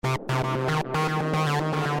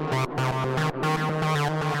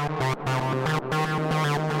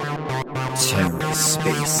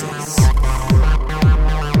TerraSpaces.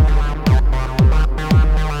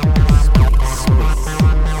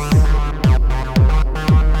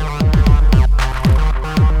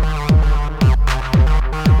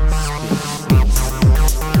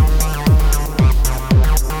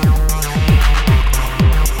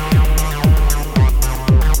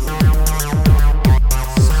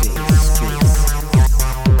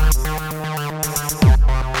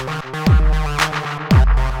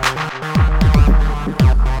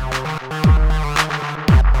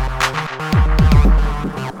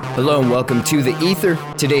 Hello and welcome to The Ether.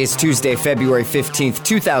 Today is Tuesday, February 15th,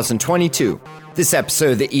 2022. This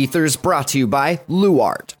episode of The Ether is brought to you by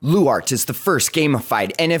Luart. Luart is the first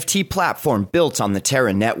gamified NFT platform built on the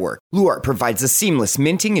Terra network. Luart provides a seamless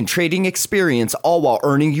minting and trading experience, all while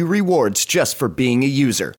earning you rewards just for being a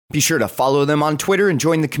user. Be sure to follow them on Twitter and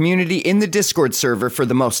join the community in the Discord server for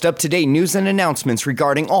the most up-to-date news and announcements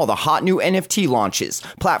regarding all the hot new NFT launches,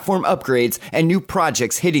 platform upgrades, and new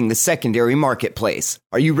projects hitting the secondary marketplace.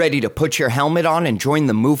 Are you ready to put your helmet on and join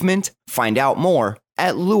the movement? Find out more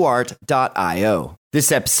at luart.io.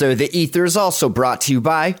 This episode of The Ether is also brought to you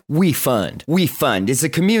by WeFund. WeFund is a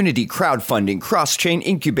community crowdfunding cross-chain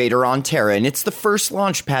incubator on Terra, and it's the first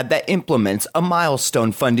launchpad that implements a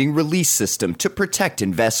milestone funding release system to protect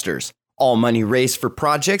investors. All money raised for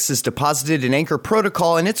projects is deposited in Anchor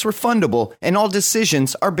Protocol, and it's refundable, and all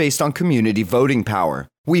decisions are based on community voting power.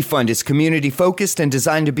 WeFund is community-focused and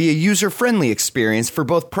designed to be a user-friendly experience for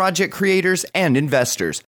both project creators and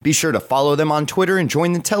investors. Be sure to follow them on Twitter and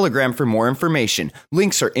join the Telegram for more information.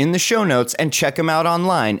 Links are in the show notes, and check them out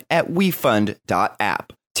online at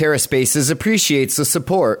wefund.app. TerraSpaces appreciates the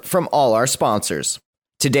support from all our sponsors.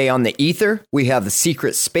 Today on The Ether, we have the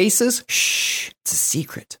Secret Spaces. Shh, it's a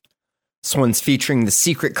secret. This one's featuring the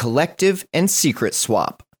Secret Collective and Secret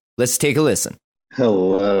Swap. Let's take a listen.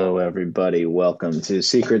 Hello, everybody. Welcome to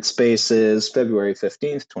Secret Spaces, February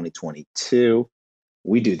 15th, 2022.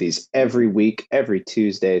 We do these every week, every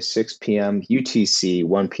Tuesday, 6 p.m. UTC,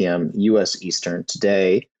 1 p.m. U.S. Eastern.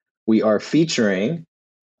 Today, we are featuring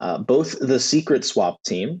both the Secret Swap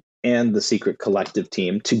team and the Secret Collective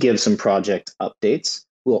team to give some project updates.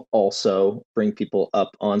 We'll also bring people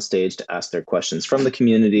up on stage to ask their questions from the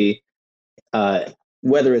community.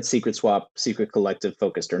 Whether it's Secret Swap, Secret Collective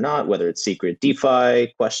focused or not, whether it's Secret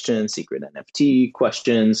DeFi questions, Secret NFT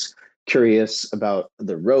questions, curious about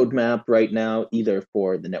the roadmap right now, either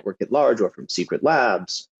for the network at large or from Secret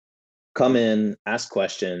Labs, come in, ask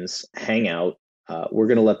questions, hang out. We're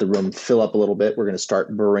going to let the room fill up a little bit. We're going to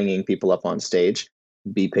start bringing people up on stage.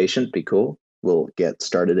 Be patient, be cool. We'll get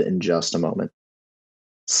started in just a moment.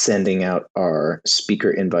 Sending out our speaker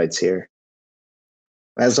invites here.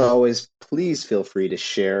 As always, please feel free to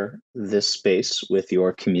share this space with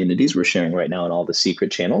your communities. We're sharing right now in all the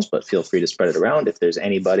secret channels, but feel free to spread it around. If there's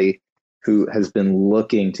anybody who has been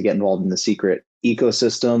looking to get involved in the secret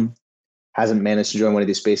ecosystem, hasn't managed to join one of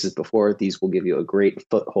these spaces before, these will give you a great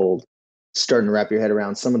foothold. Starting to wrap your head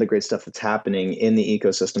around some of the great stuff that's happening in the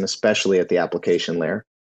ecosystem, especially at the application layer.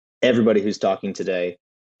 Everybody who's talking today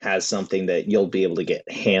has something that you'll be able to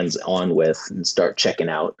get hands-on with and start checking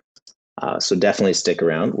out. So definitely stick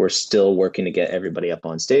around. We're still working to get everybody up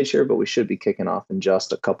on stage here, but we should be kicking off in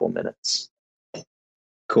just a couple minutes.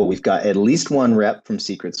 Cool. We've got at least one rep from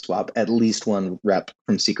Secret Swap, at least one rep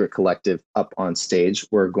from Secret Collective up on stage.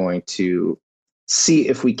 We're going to see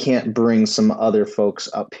if we can't bring some other folks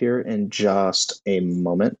up here in just a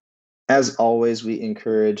moment. As always, we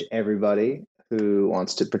encourage everybody who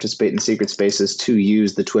wants to participate in Secret Spaces to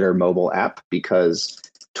use the Twitter mobile app, because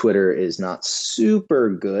Twitter is not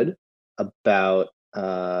super good about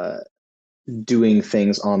doing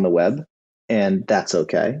things on the web, and that's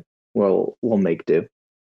okay. We'll make do.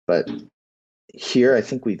 But here, I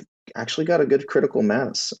think we've actually got a good critical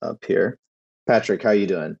mass up here. Patrick, how you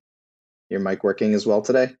doing? Your mic working as well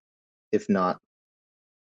today? If not,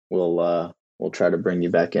 we'll try to bring you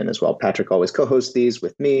back in as well. Patrick always co-hosts these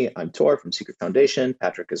with me. I'm Tor from Secret Foundation.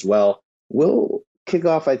 Patrick as well. We'll kick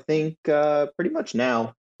off, I think, pretty much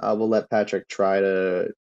now. We'll let Patrick try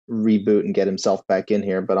to reboot and get himself back in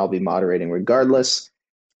here, but I'll be moderating regardless.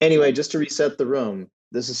 Anyway, just to reset the room,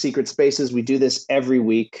 this is Secret Spaces. We do this every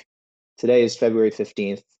week. Today is February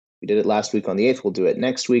 15th. We did it last week on the 8th. We'll do it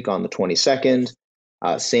next week on the 22nd.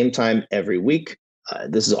 Same time every week.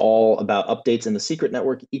 This is all about updates in the Secret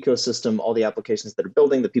Network ecosystem, all the applications that are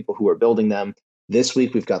building, the people who are building them. This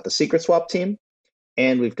week, we've got the Secret Swap team,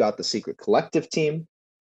 and we've got the Secret Collective team.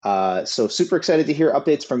 So super excited to hear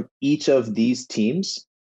updates from each of these teams.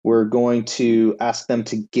 We're going to ask them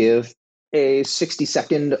to give a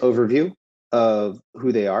 60-second overview of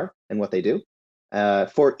who they are and what they do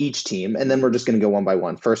for each team. And then we're just going to go one by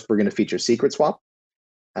one. First, we're going to feature Secret Swap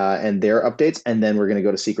and their updates. And then we're going to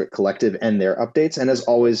go to Secret Collective and their updates. And as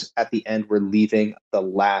always, at the end, we're leaving the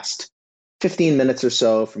last 15 minutes or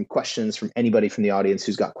so from questions from anybody from the audience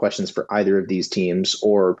who's got questions for either of these teams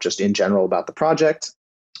or just in general about the project.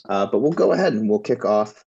 But we'll go ahead and we'll kick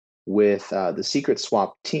off with the Secret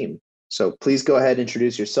Swap team. So please go ahead and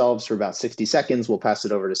introduce yourselves for about 60 seconds. We'll pass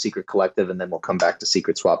it over to Secret Collective, and then we'll come back to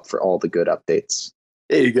Secret Swap for all the good updates.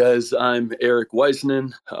 Hey guys, I'm Eric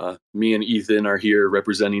Weisman. Me and Ethan are here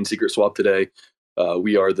representing Secret Swap today.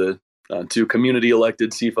 We are the two community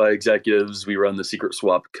elected CFI executives. We run the Secret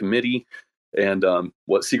Swap committee. And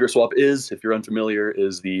what Secret Swap is, if you're unfamiliar,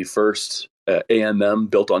 is the first AMM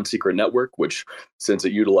built on Secret Network, which since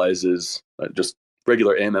it utilizes just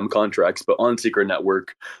regular AMM contracts, but on Secret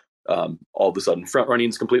Network, all of a sudden front running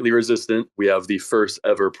is completely resistant. We have the first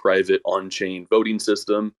ever private on-chain voting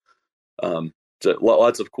system. So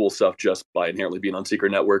lots of cool stuff just by inherently being on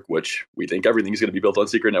Secret Network, which we think everything is going to be built on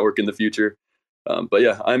Secret Network in the future. But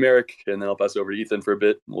yeah, I'm Eric, and then I'll pass it over to Ethan for a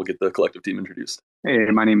bit, and we'll get the collective team introduced. Hey,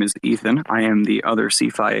 my name is Ethan. I am the other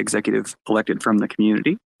CFI executive elected from the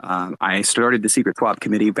community. I started the Secret Swap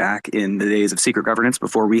committee back in the days of secret governance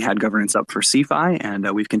before we had governance up for CFI, and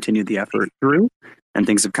we've continued the effort through, and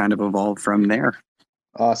things have kind of evolved from there.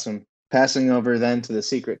 Awesome. Passing over then to the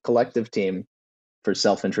Secret Collective team for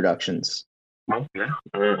self-introductions. Well, yeah,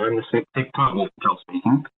 I'm the Secret Collective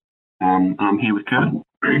speaking. I'm here with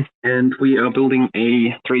Kurt, and we are building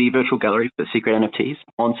a 3D virtual gallery for secret NFTs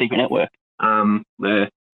on Secret Network. So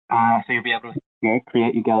you'll be able to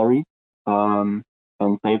create your galleries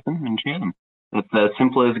and save them and share them. It's as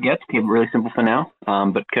simple as it gets. Keep it really simple for now.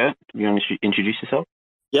 But Kurt, do you want to introduce yourself?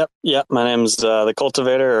 Yep. My name's the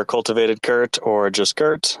Cultivator, or Cultivated Kurt, or just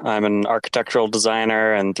Kurt. I'm an architectural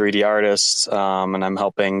designer and 3D artist, and I'm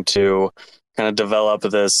helping to kind of develop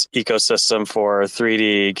this ecosystem for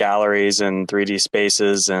 3D galleries and 3D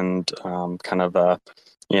spaces and kind of a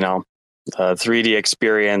 3D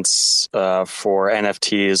experience for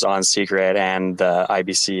NFTs on Secret and the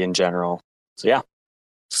IBC in general. So yeah,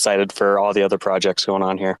 excited for all the other projects going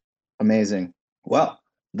on here. Amazing. Well,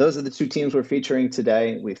 those are the two teams we're featuring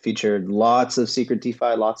today. We've featured lots of Secret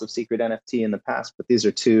DeFi, lots of Secret NFT in the past, but these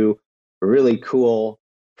are two really cool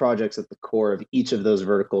projects at the core of each of those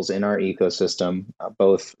verticals in our ecosystem,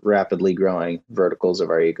 both rapidly growing verticals of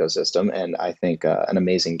our ecosystem. And I think an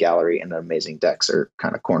amazing gallery and an amazing DEX are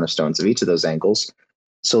kind of cornerstones of each of those angles.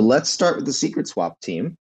 So let's start with the Secret Swap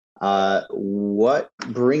team. What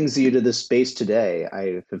brings you to this space today?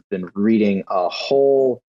 I have been reading a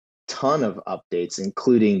whole ton of updates,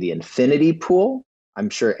 including the Infinity Pool. I'm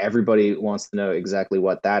sure everybody wants to know exactly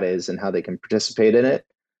what that is and how they can participate in it.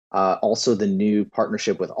 Also, the new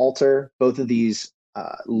partnership with Alter. Both of these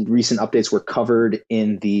recent updates were covered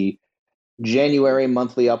in the January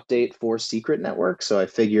monthly update for Secret Network. So I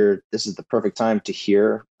figured this is the perfect time to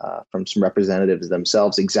hear from some representatives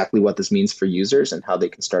themselves exactly what this means for users and how they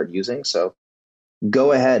can start using. So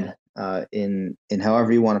go ahead in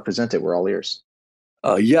however you want to present it. We're all ears.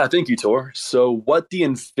 Yeah, thank you, Tor. So what the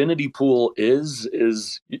Infinity Pool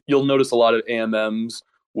is you'll notice a lot of AMMs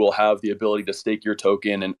will have the ability to stake your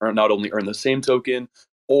token and not only earn the same token,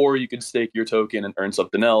 or you can stake your token and earn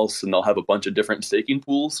something else, and they'll have a bunch of different staking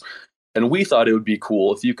pools. And we thought it would be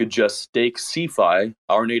cool if you could just stake CFI,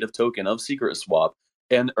 our native token of Secret Swap,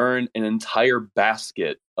 and earn an entire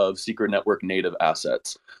basket of Secret Network native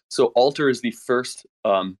assets. So Alter is the first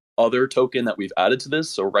other token that we've added to this.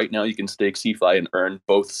 So right now you can stake CFI and earn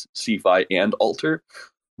both CFI and Alter.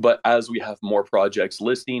 But as we have more projects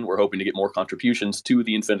listing, we're hoping to get more contributions to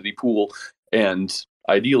the Infinity Pool and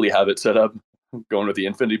ideally have it set up, going with the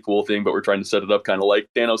Infinity Pool thing, but we're trying to set it up kind of like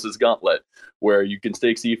Thanos' Gauntlet, where you can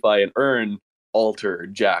stake CFI and earn Alter,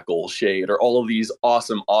 Jackal, Shade, or all of these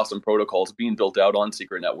awesome protocols being built out on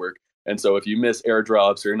Secret Network. And so if you miss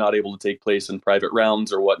airdrops or you're not able to take place in private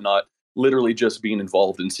rounds or whatnot, literally just being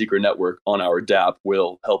involved in Secret Network on our DApp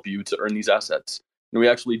will help you to earn these assets. And we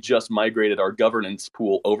actually just migrated our governance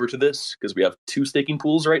pool over to this because we have two staking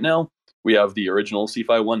pools right now. We have the original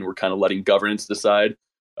CFI one. We're kind of letting governance decide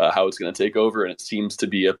how it's going to take over. And it seems to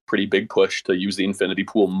be a pretty big push to use the Infinity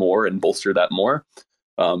Pool more and bolster that more.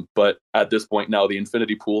 But at this point now, the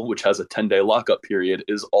Infinity Pool, which has a 10-day lockup period,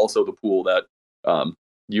 is also the pool that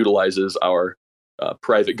utilizes our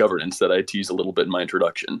private governance that I teased a little bit in my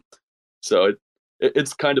introduction. So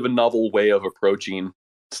it's kind of a novel way of approaching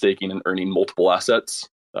staking and earning multiple assets,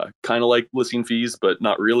 kind of like listing fees, but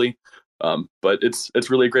not really. But it's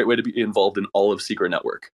really a great way to be involved in all of Secret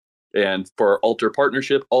Network. And for our Alter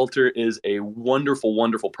partnership, Alter is a wonderful,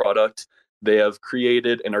 wonderful product. They have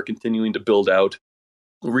created and are continuing to build out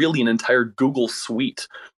really an entire Google suite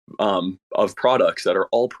of products that are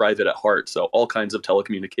all private at heart. So all kinds of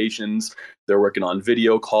telecommunications. They're working on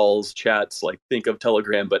video calls, chats, like think of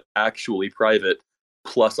Telegram, but actually private,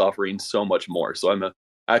 plus offering so much more. So I'm an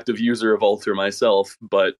active user of Alter myself,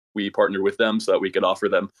 but we partnered with them so that we could offer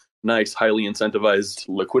them nice, highly incentivized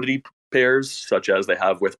liquidity pairs, such as they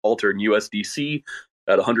have with Alter and USDC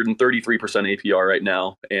at 133% APR right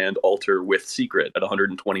now, and Alter with Secret at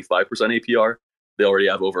 125% APR. They already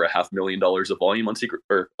have over $500,000 of volume on Secret,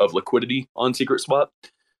 or of liquidity on Secret Swap.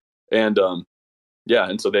 And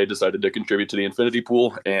and so they decided to contribute to the Infinity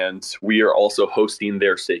Pool, and we are also hosting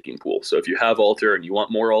their staking pool. So if you have Alter and you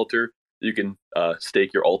want more Alter, you can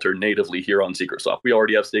stake your Alter natively here on Secret Swap. We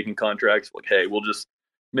already have staking contracts. Like, hey, we'll just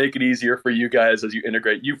make it easier for you guys as you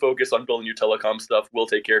integrate. You focus on building your telecom stuff. We'll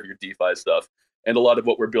take care of your DeFi stuff. And a lot of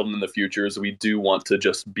what we're building in the future is we do want to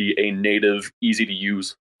just be a native,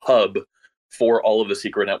 easy-to-use hub for all of the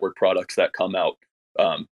Secret Network products that come out,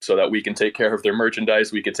 so that we can take care of their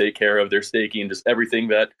merchandise, we can take care of their staking, just everything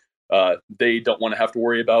that they don't want to have to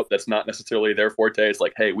worry about. That's not necessarily their forte. It's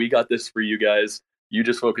like, hey, we got this for you guys. You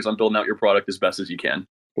just focus on building out your product as best as you can.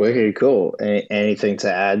 Wicked cool. Anything to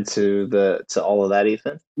add to all of that,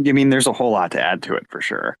 Ethan? I mean, there's a whole lot to add to it for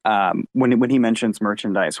sure. When he mentions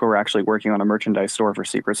merchandise, we're actually working on a merchandise store for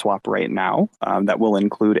Secret Swap right now that will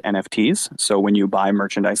include NFTs. So when you buy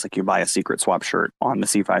merchandise, like you buy a Secret Swap shirt on the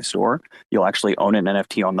C5 store, you'll actually own an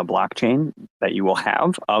NFT on the blockchain that you will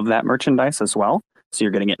have of that merchandise as well. So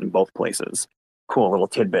you're getting it in both places. Cool little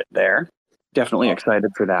tidbit there. Definitely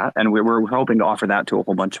excited for that. And we're hoping to offer that to a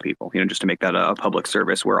whole bunch of people, just to make that a public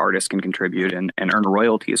service where artists can contribute and earn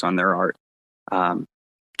royalties on their art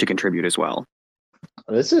to contribute as well.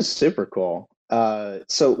 This is super cool.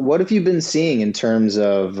 So what have you been seeing in terms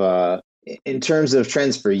of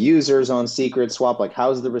trends for users on Secret Swap? Like,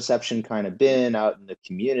 how's the reception kind of been out in the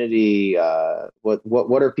community?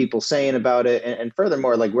 What are people saying about it? And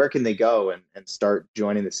furthermore, like, where can they go and start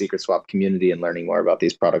joining the Secret Swap community and learning more about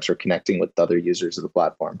these products or connecting with other users of the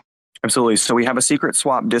platform? Absolutely. So we have a Secret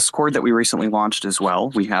Swap Discord that we recently launched as well.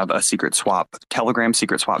 We have a Secret Swap Telegram,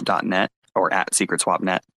 secretswap.net or at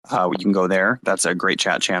secretswap.net. You can go there. That's a great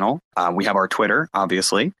chat channel. We have our Twitter,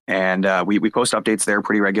 obviously, and we post updates there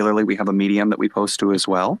pretty regularly. We have a Medium that we post to as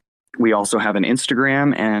well. We also have an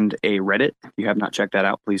Instagram and a Reddit. If you have not checked that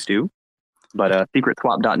out, please do. But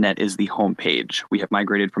secretswap.net is the homepage. We have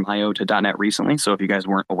migrated from IO to .net recently, so if you guys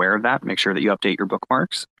weren't aware of that, make sure that you update your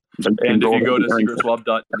bookmarks. And if you go to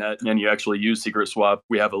secretswap.net and you actually use Secret Swap,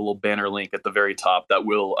 we have a little banner link at the very top that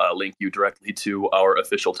will link you directly to our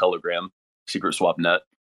official Telegram, Secret Swap Net.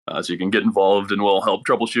 So you can get involved and we'll help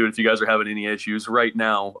troubleshoot if you guys are having any issues. Right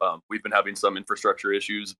now, we've been having some infrastructure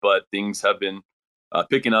issues, but things have been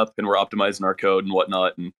picking up and we're optimizing our code and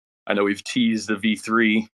whatnot. And I know we've teased the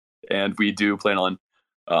V3 and we do plan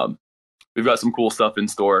on, we've got some cool stuff in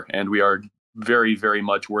store and we are very, very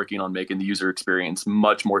much working on making the user experience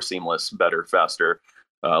much more seamless, better, faster,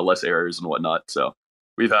 less errors and whatnot. So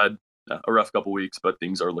we've had a rough couple weeks, but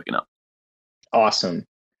things are looking up. Awesome.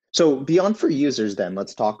 So beyond for users, then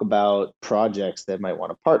let's talk about projects that might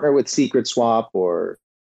want to partner with Secret Swap or,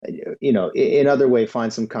 in other way,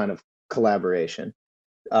 find some kind of collaboration.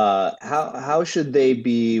 How should they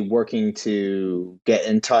be working to get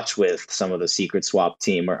in touch with some of the Secret Swap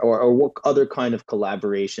team, or what other kind of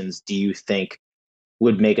collaborations do you think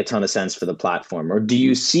would make a ton of sense for the platform? Or do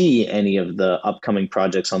you see any of the upcoming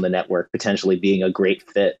projects on the network potentially being a great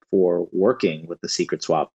fit for working with the Secret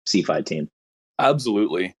Swap CeFi team?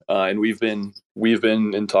 Absolutely. And we've been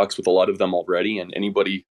in talks with a lot of them already. And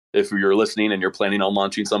anybody, if you're listening and you're planning on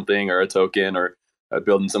launching something or a token or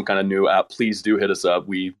building some kind of new app, please do hit us up.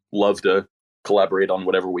 We love to collaborate on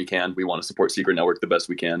whatever we can. We want to support Secret Network the best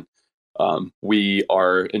we can. We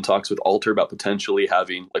are in talks with Alter about potentially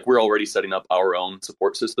having, we're already setting up our own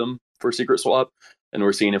support system for Secret Swap. And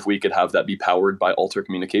we're seeing if we could have that be powered by Alter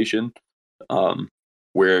Communication,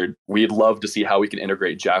 where we'd love to see how we can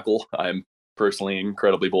integrate Jackal. I'm personally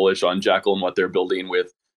incredibly bullish on Jackal and what they're building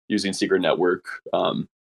with using Secret Network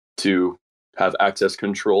to have access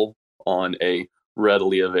control on a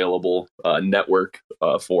readily available network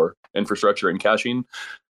for infrastructure and caching.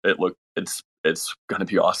 It's going to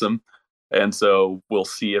be awesome. And so we'll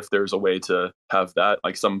see if there's a way to have that,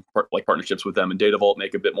 some partnerships with them and Data Vault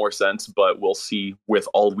make a bit more sense, but we'll see with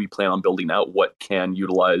all we plan on building out what can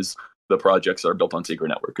utilize the projects that are built on Secret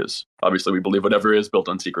Network, because obviously we believe whatever is built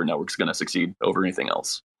on Secret Network is going to succeed over anything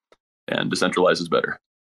else, and decentralized is better.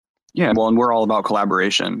 Yeah, well, and we're all about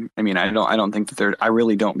collaboration. I mean, I don't think that I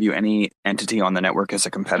really don't view any entity on the network as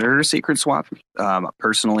a competitor to Secret Swap.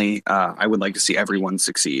 Personally, I would like to see everyone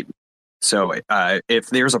succeed. So if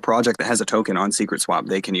there's a project that has a token on Secret Swap,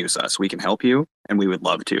 they can use us. We can help you, and we would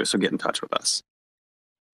love to. So get in touch with us.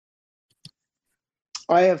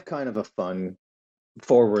 I have kind of a fun,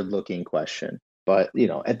 forward-looking question, but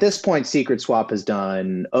at this point, Secret Swap has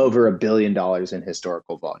done over $1 billion in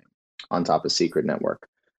historical volume on top of Secret Network.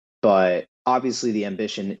 But obviously, the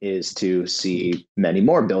ambition is to see many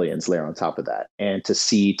more billions layer on top of that, and to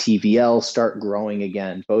see TVL start growing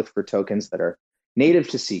again, both for tokens that are native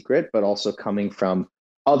to Secret, but also coming from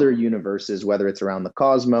other universes, whether it's around the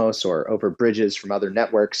cosmos or over bridges from other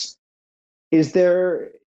networks. Is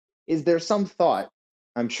there some thought?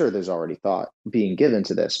 I'm sure there's already thought being given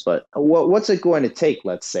to this, but what's it going to take,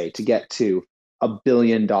 let's say, to get to $1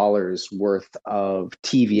 billion worth of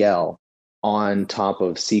TVL on top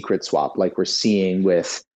of Secret Swap, like we're seeing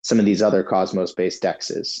with some of these other Cosmos-based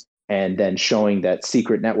DEXs, and then showing that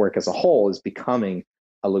Secret Network as a whole is becoming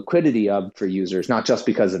a liquidity hub for users, not just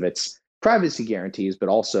because of its privacy guarantees, but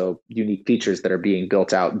also unique features that are being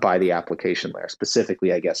built out by the application layer,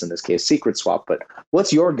 specifically, I guess, in this case, Secret Swap. But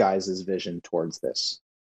what's your guys' vision towards this?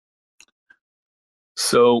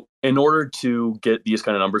 So in order to get these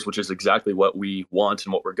kind of numbers, which is exactly what we want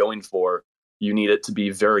and what we're going for, you need it to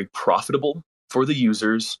be very profitable for the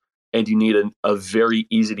users, and you need a very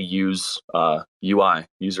easy to use UI,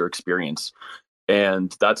 user experience.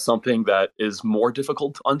 And that's something that is more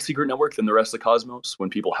difficult on Secret Network than the rest of the Cosmos, when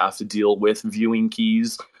people have to deal with viewing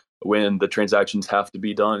keys, when the transactions have to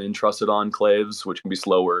be done in trusted enclaves, which can be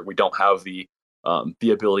slower. We don't have the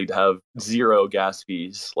ability to have zero gas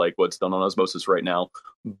fees like what's done on Osmosis right now.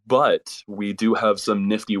 But we do have some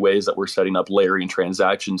nifty ways that we're setting up layering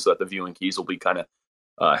transactions so that the viewing keys will be kind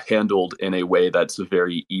of handled in a way that's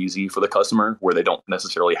very easy for the customer, where they don't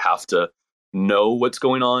necessarily have to know what's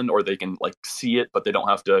going on, or they can see it, but they don't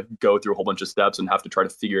have to go through a whole bunch of steps and have to try to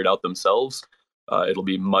figure it out themselves. It'll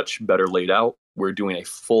be much better laid out. We're doing a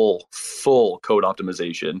full code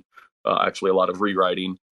optimization, actually a lot of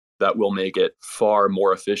rewriting that will make it far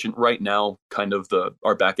more efficient. Right now, kind of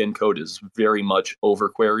our backend code is very much over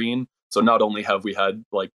querying. So not only have we had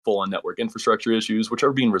full on network infrastructure issues, which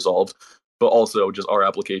are being resolved, but also just our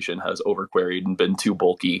application has over queried and been too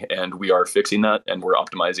bulky, and we are fixing that and we're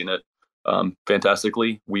optimizing it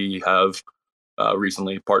fantastically. We have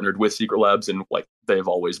recently partnered with Secret Labs, and they've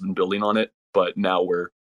always been building on it, but now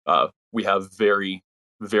we have very,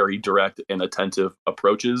 very direct and attentive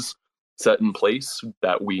approaches set in place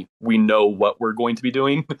that we know what we're going to be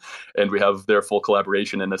doing, and we have their full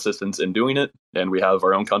collaboration and assistance in doing it, and we have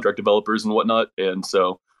our own contract developers and whatnot. And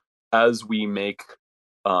so as we make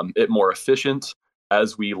it more efficient,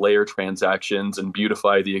 as we layer transactions and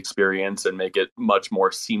beautify the experience and make it much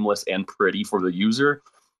more seamless and pretty for the user,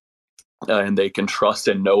 and they can trust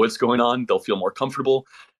and know what's going on, they'll feel more comfortable.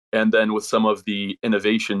 And then with some of the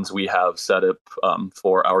innovations we have set up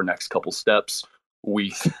for our next couple steps,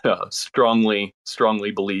 we strongly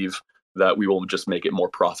believe that we will just make it more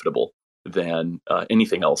profitable than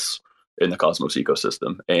anything else in the Cosmos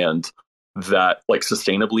ecosystem, and that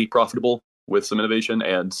sustainably profitable with some innovation.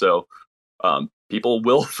 And so people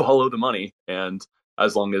will follow the money, and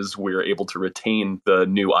as long as we're able to retain the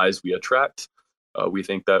new eyes we attract, we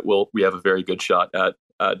think that we have a very good shot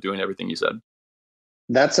at doing everything you said.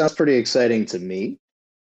 That sounds pretty exciting to me.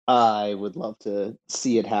 I would love to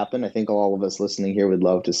see it happen. I think all of us listening here would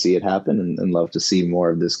love to see it happen, and love to see more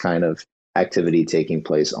of this kind of activity taking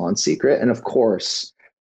place on Secret. And of course,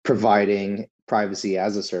 providing privacy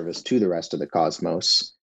as a service to the rest of the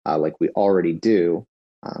Cosmos, like we already do.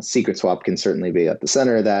 Secret Swap can certainly be at the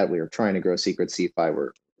center of that. We are trying to grow Secret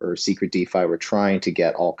CeFi or Secret DeFi. We're trying to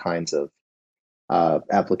get all kinds of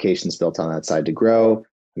applications built on that side to grow.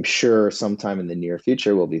 I'm sure sometime in the near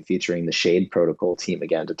future, we'll be featuring the Shade Protocol team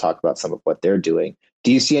again to talk about some of what they're doing.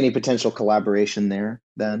 Do you see any potential collaboration there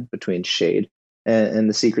then between Shade and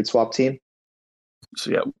the Secret Swap team?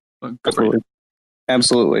 So yeah,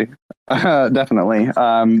 Absolutely. Definitely.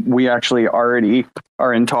 We actually already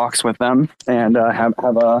are in talks with them and have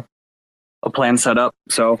a plan set up.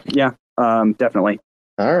 So yeah, definitely.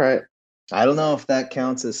 All right. I don't know if that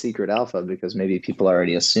counts as secret alpha, because maybe people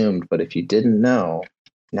already assumed, but if you didn't know,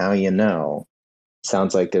 now you know.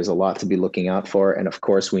 Sounds like there's a lot to be looking out for. And of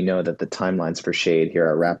course, we know that the timelines for Shade here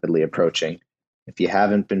are rapidly approaching. If you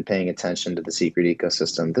haven't been paying attention to the Secret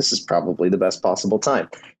ecosystem, this is probably the best possible time.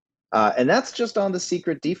 And that's just on the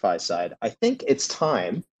Secret DeFi side. I think it's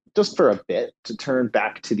time, just for a bit, to turn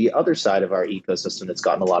back to the other side of our ecosystem that's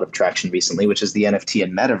gotten a lot of traction recently, which is the NFT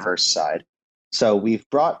and metaverse side. So we've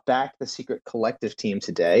brought back the Secret Collective team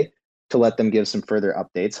today to let them give some further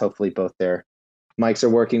updates. Hopefully both their mics are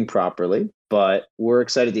working properly, but we're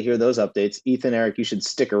excited to hear those updates. Ethan, Eric, you should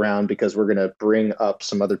stick around because we're going to bring up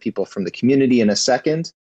some other people from the community in a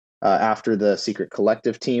second after the Secret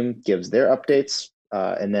Collective team gives their updates.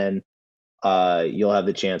 And then you'll have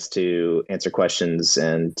the chance to answer questions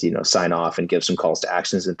and, sign off and give some calls to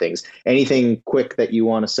actions and things. Anything quick that you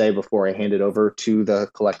want to say before I hand it over to the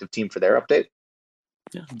collective team for their update?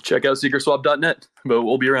 Yeah, check out secretswap.net, but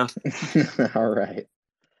we'll be around. All right.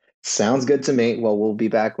 Sounds good to me. Well, we'll be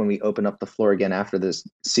back when we open up the floor again after this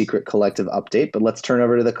Secret Collective update, but let's turn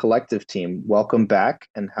over to the collective team. Welcome back,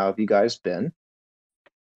 and how have you guys been?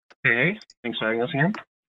 Hey, thanks for having us again.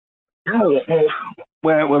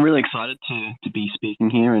 We're really excited to be speaking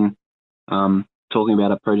here and talking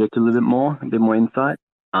about our project a little bit more insight.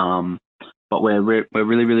 But we're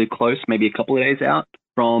really, really close, maybe a couple of days out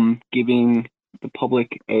from giving the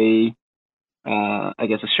public a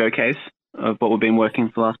showcase of what we've been working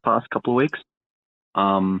for the past couple of weeks.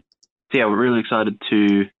 So yeah, we're really excited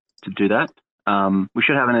to do that. We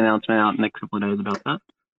should have an announcement out next couple of days about that.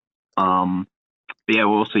 But yeah,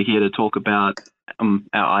 we're also here to talk about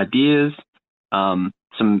our ideas,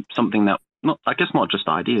 something that not just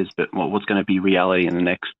ideas, but what's going to be reality in the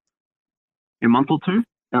next month or two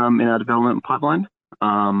in our development pipeline.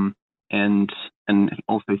 And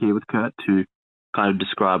also here with Kurt to kind of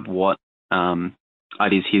describe what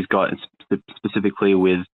ideas he's got specifically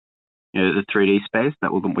with the 3D space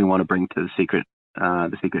that we want to bring to the secret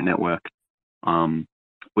network.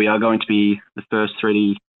 We are going to be the first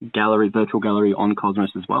 3D virtual gallery on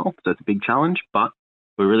Cosmos as well, so it's a big challenge, but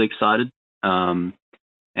we're really excited.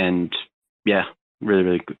 And yeah,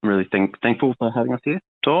 really thankful for having us here,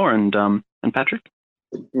 Tor and Patrick.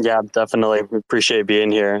 Yeah, definitely. We appreciate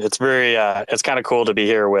being here. It's very, it's kind of cool to be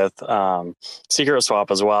here with Secret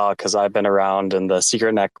Swap as well, because I've been around in the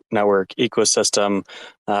Secret Network ecosystem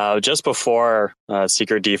just before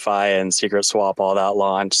Secret DeFi and Secret Swap all that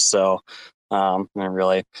launched. So I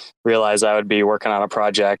really realized I would be working on a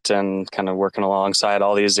project and kind of working alongside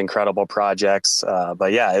all these incredible projects.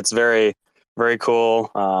 But yeah, it's very, very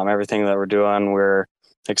cool. Everything that we're doing, we're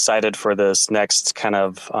excited for this next kind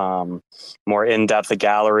of more in-depth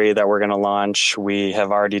gallery that we're going to launch. We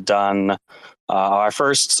have already done our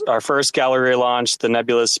first gallery launch, the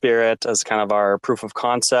Nebulous Spirit, as kind of our proof of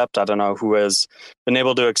concept. I don't know who has been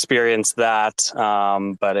able to experience that,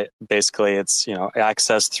 but it's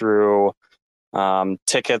access through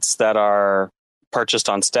tickets that are purchased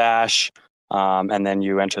on Stash. And then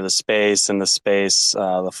you enter the space. In the space,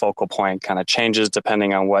 the focal point kind of changes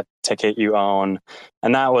depending on what ticket you own.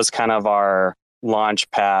 And that was kind of our launch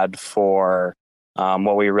pad for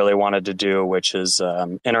what we really wanted to do, which is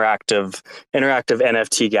interactive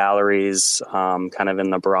NFT galleries, kind of in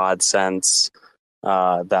the broad sense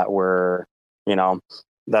that we're,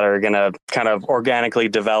 that are going to kind of organically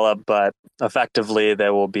develop, but effectively they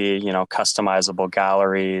will be, customizable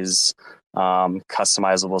galleries,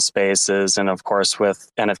 customizable spaces. And of course, with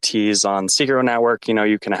NFTs on Secret Network,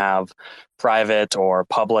 you can have private or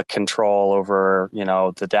public control over,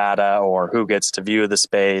 the data or who gets to view the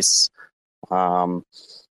space. So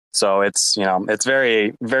it's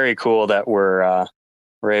very, very cool that we're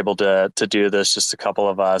able to do this, just a couple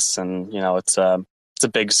of us, and it's a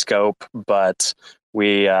big scope, but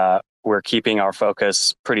we're keeping our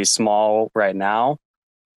focus pretty small right now,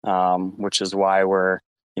 which is why we're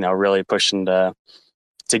really pushing to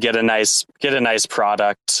get a nice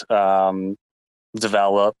product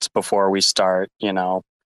developed before we start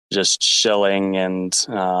just shilling and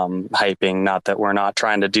hyping. Not that we're not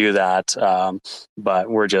trying to do that, but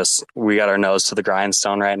we got our nose to the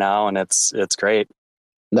grindstone right now, and it's great.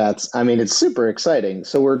 It's super exciting.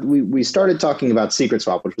 So we started talking about Secret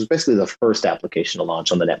Swap, which was basically the first application to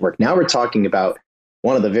launch on the network. Now we're talking about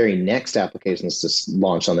one of the very next applications to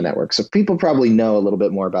launch on the network. So people probably know a little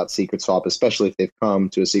bit more about Secret Swap, especially if they've come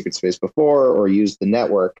to a secret space before or used the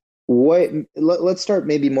network. Let's start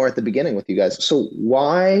maybe more at the beginning with you guys. So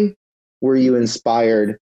why were you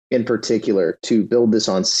inspired in particular to build this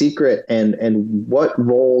on Secret, and what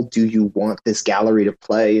role do you want this gallery to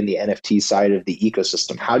play in the NFT side of the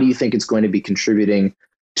ecosystem? How do you think it's going to be contributing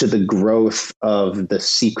to the growth of the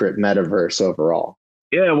Secret metaverse overall?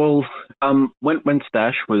 Yeah, well, when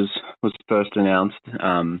Stash was first announced,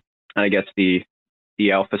 and I guess the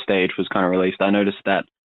alpha stage was kind of released, I noticed that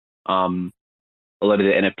a lot of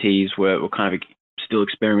the NFTs were kind of still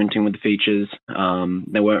experimenting with the features.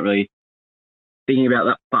 They weren't really thinking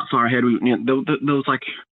about that far ahead. There was like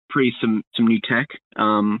some new tech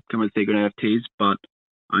coming with Secret NFTs, but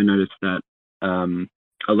I noticed that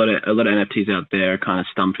a lot of NFTs out there are kind of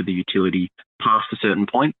stumped with the utility past a certain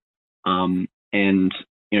point. And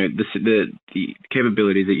the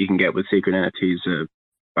capabilities that you can get with secret NFTs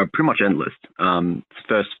are pretty much endless.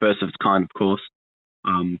 First of its kind, of course,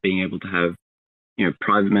 being able to have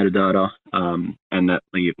private metadata, and that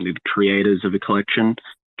the creators of a collection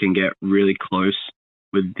can get really close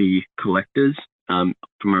with the collectors from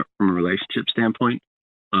a relationship standpoint.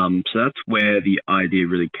 So that's where the idea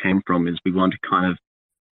really came from. Is we want to kind of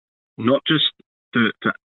not just for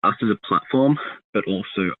us as a platform, but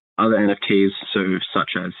also other NFTs,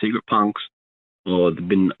 such as Secret Punks or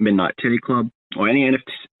the Midnight Teddy Club or any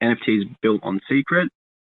NFTs built on Secret.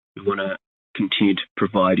 We want to continue to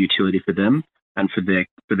provide utility for them and for their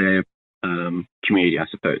community, I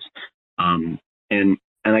suppose. And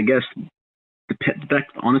I guess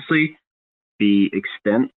honestly, the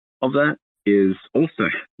extent of that is also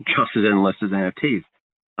just as endless as NFTs.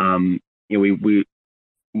 We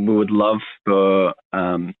would love for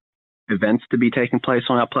events to be taking place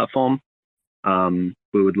on our platform.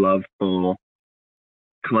 We would love for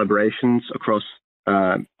collaborations across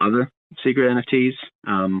other secret NFTs,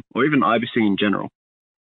 or even IBC in general.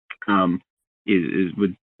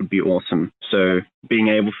 Would be awesome. So being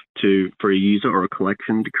able for a user or a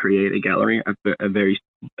collection to create a gallery, a very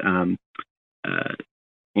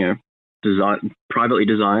privately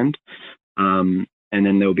designed, and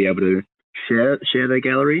then they'll be able to share their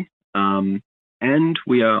gallery. And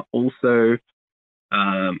we are also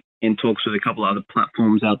in talks with a couple other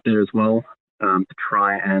platforms out there as well, to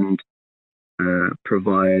try and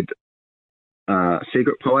provide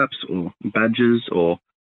secret POAPs or badges or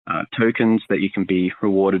tokens that you can be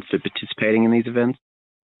rewarded for participating in these events.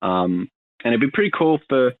 And it'd be pretty cool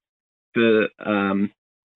for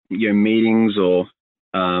meetings or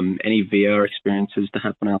any VR experiences to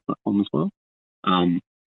happen on our platform as well.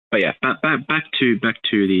 But yeah, back to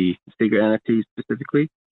the secret NFT specifically.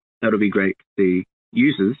 That'll be great to see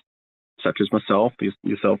users such as myself,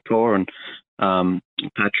 yourself, Tor, and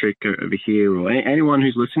Patrick over here, or anyone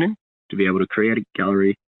who's listening, to be able to create a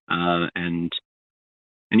gallery and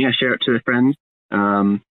share it to their friends.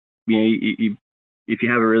 If you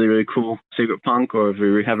have a really, really cool Secret Punk, or if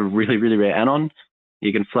you have a really, really rare Anon,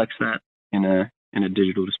 you can flex that in a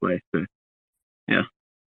digital display. So yeah.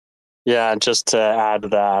 Yeah, just to add to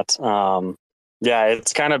that,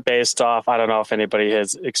 it's kind of based off, I don't know if anybody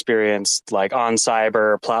has experienced like On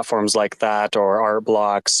Cyber platforms like that, or Art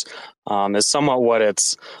Blocks, is somewhat what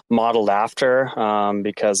it's modeled after,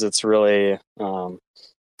 because it's really,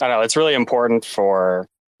 it's really important for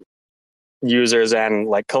users and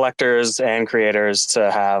like collectors and creators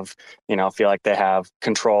to have, feel like they have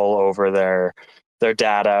control over their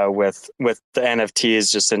data with the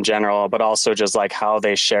NFTs just in general, but also just like how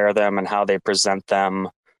they share them and how they present them.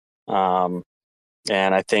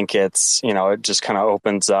 And I think it's, it just kind of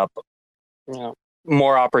opens up,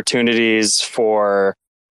 more opportunities for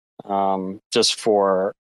just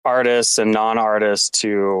for artists and non-artists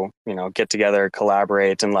to, get together,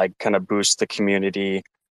 collaborate, and like kind of boost the community,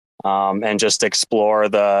 and just explore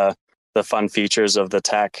the fun features of the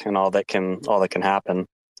tech and all that can happen.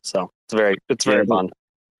 So it's very fun.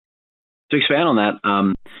 To expand on that,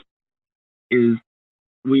 is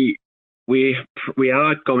we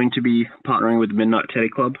are going to be partnering with the Midnight Teddy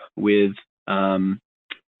Club with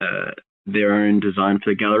their own design for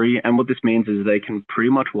the gallery, and what this means is they can pretty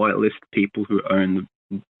much whitelist people who own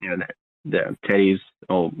their teddies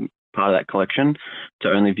or part of that collection to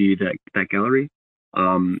only view that gallery.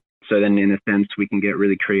 So then, in a sense, we can get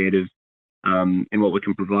really creative in what we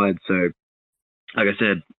can provide. So, like I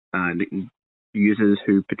said, the users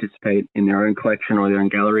who participate in their own collection or their own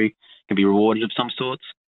gallery can be rewarded of some sorts,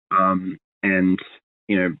 and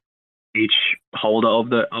each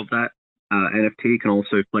holder of that NFT can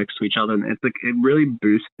also flex to each other, and it really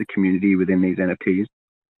boosts the community within these NFTs.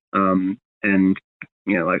 And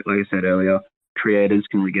like I said earlier, creators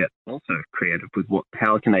can get also creative with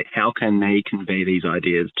how can they convey these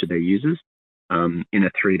ideas to their users in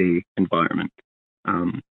a 3D environment.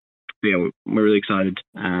 We're really excited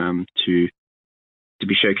to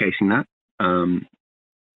be showcasing that.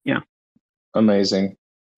 Amazing.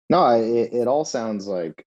 No, it all sounds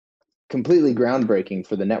like completely groundbreaking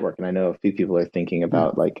for the network, and I know a few people are thinking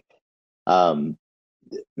about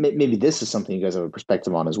maybe this is something you guys have a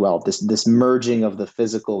perspective on as well. This merging of the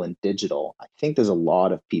physical and digital. I think there's a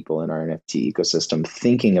lot of people in our NFT ecosystem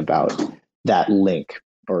thinking about that link,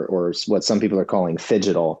 or what some people are calling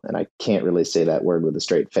phygital, and I can't really say that word with a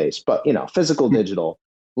straight face, but physical digital,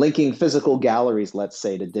 linking physical galleries, let's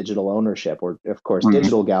say, to digital ownership, or of course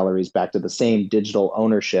digital galleries back to the same digital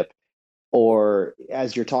ownership. or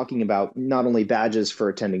as you're talking about, not only badges for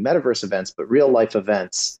attending metaverse events, but real life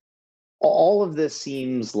events, all of this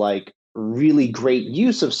seems like really great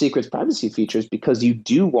use of Secret's privacy features because you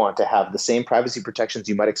do want to have the same privacy protections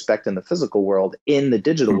you might expect in the physical world in the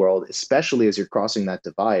digital world, especially as you're crossing that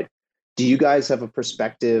divide. Do you guys have a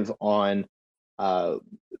perspective on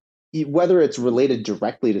whether it's related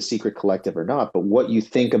directly to Secret Collective or not, but what you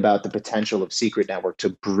think about the potential of Secret Network to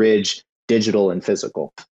bridge digital and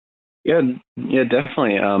physical? Yeah,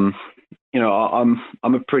 definitely. I'm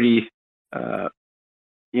a pretty, I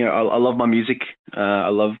love my music. I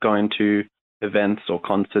love going to events or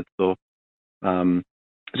concerts or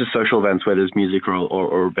just social events where there's music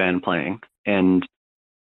or a band playing. And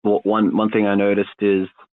one thing I noticed is,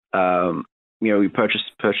 we purchase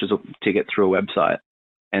a ticket through a website,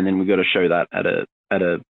 and then we got to show that at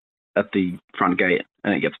the front gate,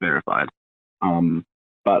 and it gets verified.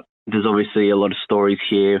 But there's obviously a lot of stories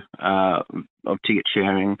here of ticket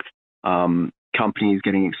sharing, companies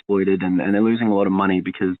getting exploited, and they're losing a lot of money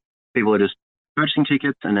because people are just purchasing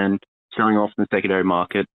tickets and then selling off in the secondary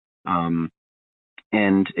market. And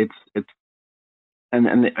it's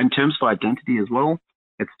and in terms of identity as well,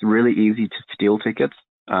 it's really easy to steal tickets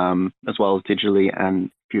as well as digitally, and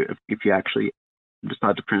if you actually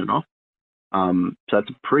decide to print it off. So that's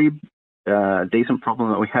a pretty decent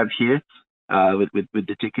problem that we have here with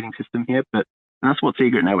the ticketing system here. But that's what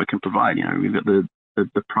Secret Network can provide. We've got the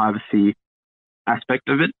privacy aspect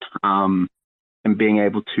of it, and being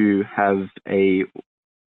able to have a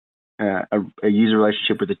user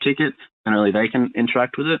relationship with the ticket, and only they can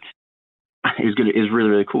interact with it, is really,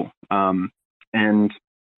 really cool. And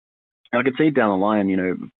I could see down the line,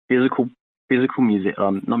 physical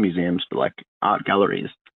not museums, but like art galleries,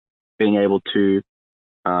 being able to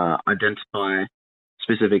identify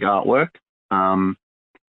specific artwork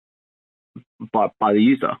by the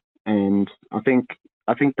user. And I think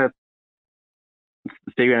that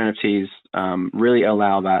Secret NFTs really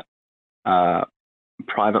allow that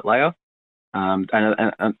private layer, and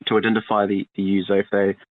to identify the user. If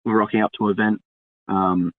they were rocking up to an event,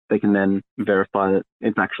 they can then verify that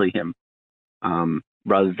it's actually him,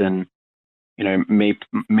 rather than me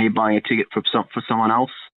buying a ticket for someone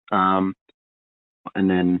else, and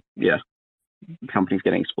then companies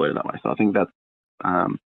getting exploited that way. So I think that's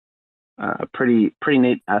a pretty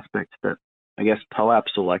neat aspect that I guess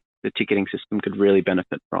POAPs or like the ticketing system could really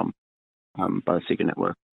benefit from by the Secret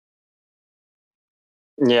Network.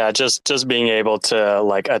 Yeah, just being able to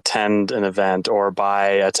like attend an event or buy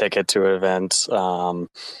a ticket to an event or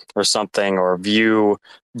something, or view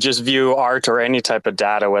art or any type of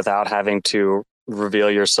data without having to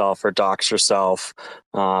reveal yourself or dox yourself,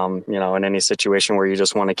 in any situation where you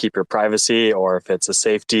just want to keep your privacy, or if it's a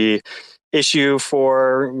safety issue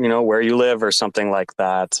for, where you live or something like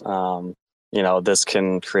that. This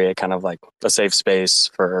can create kind of like a safe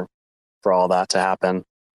space for all that to happen.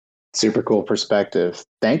 Super cool perspective.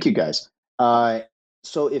 Thank you, guys.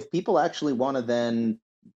 So if people actually want to then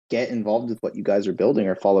get involved with what you guys are building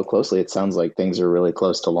or follow closely, it sounds like things are really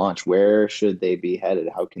close to launch. Where should they be headed?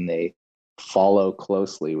 How can they follow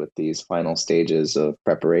closely with these final stages of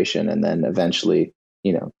preparation and then eventually,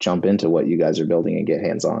 jump into what you guys are building and get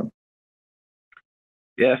hands-on?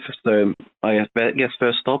 Yeah, so I guess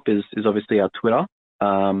first stop is obviously our Twitter.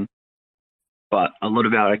 But a lot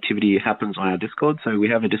of our activity happens on our Discord. So we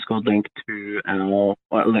have a Discord link to our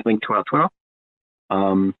Twitter.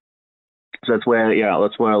 So that's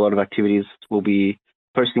where a lot of activities will be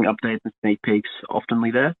posting updates and sneak peeks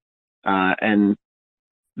oftenly there. And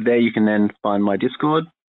there you can then find my Discord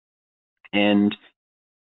and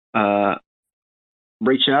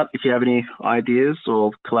reach out if you have any ideas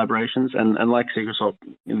or collaborations. And like Secret Swap,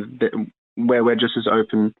 where we're just as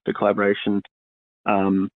open for collaboration.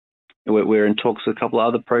 We're in talks with a couple of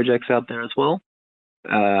other projects out there as well.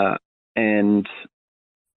 And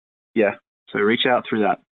so reach out through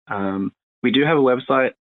that. We do have a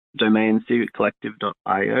website, domain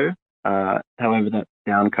secretcollective.io. However, that's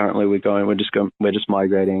down currently. We're just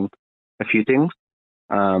migrating a few things.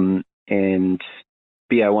 Once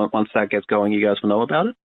that gets going, you guys will know about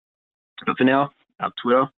it. But for now, our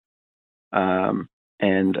Twitter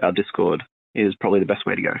and our Discord is probably the best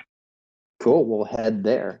way to go. Cool. We'll head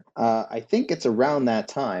there. I think it's around that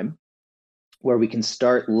time where we can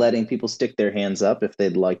start letting people stick their hands up if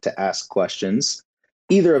they'd like to ask questions,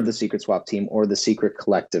 either of the Secret Swap team or the Secret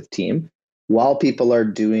Collective team. While people are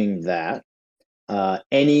doing that,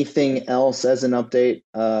 anything else as an update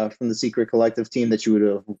from the Secret Collective team that you would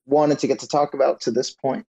have wanted to get to talk about to this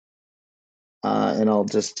point? And I'll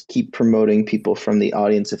just keep promoting people from the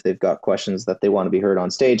audience if they've got questions that they want to be heard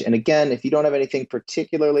on stage. And again, if you don't have anything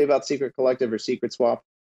particularly about Secret Collective or Secret Swap,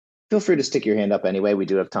 feel free to stick your hand up anyway. We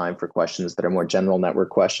do have time for questions that are more general network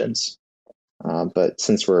questions. But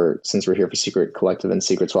since we're here for Secret Collective and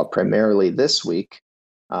Secret Swap primarily this week,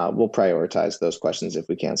 we'll prioritize those questions if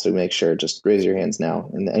we can. So make sure, just raise your hands now.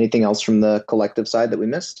 And anything else from the collective side that we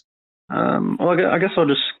missed? Well, I guess I'll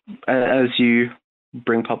just, as you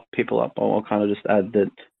bring people up, I'll kind of just add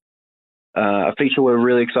that a feature we're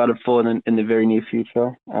really excited for in the very near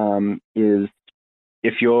future is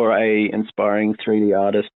if you're a inspiring 3D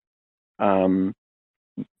artist,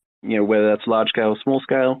 whether that's large scale or small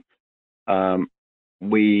scale,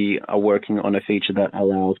 we are working on a feature that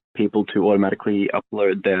allows people to automatically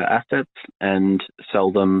upload their assets and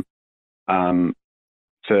sell them for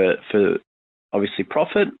obviously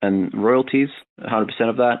profit and royalties, 100%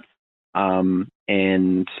 of that,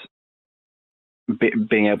 and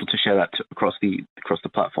being able to share that across the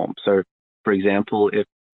platform. So, for example, if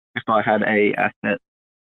I had a asset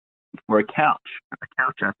for a couch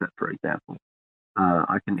asset, for example,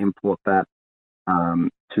 I can import that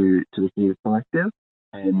to the Secret Collective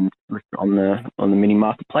and list it on the mini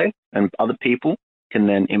marketplace, and other people can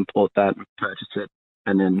then import that and purchase it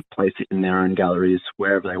and then place it in their own galleries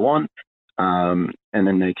wherever they want, and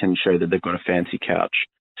then they can show that they've got a fancy couch.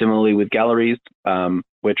 Similarly with galleries,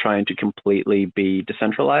 we're trying to completely be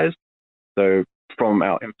decentralized, so from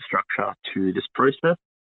our infrastructure to this process.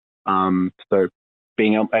 So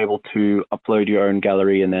being able to upload your own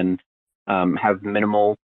gallery and then have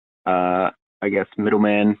minimal,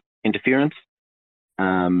 middleman interference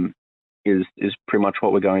is pretty much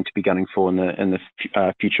what we're going to be gunning for in the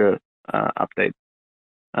future updates.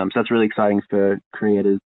 So that's really exciting for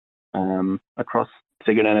creators across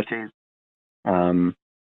Secret NFTs.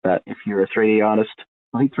 That if you're a 3D artist,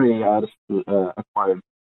 I think 3D artists are quite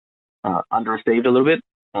under-received a little bit,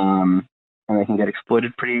 and they can get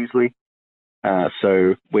exploited pretty easily.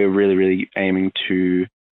 So we're really, really aiming to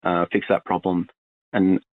fix that problem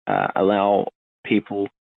and allow people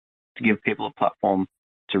to give people a platform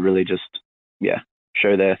to really just,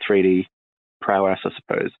 show their 3D prowess, I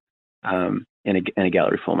suppose, in a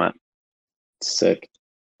gallery format. Sick.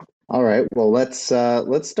 All right. Well, let's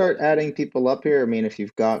start adding people up here. I mean, if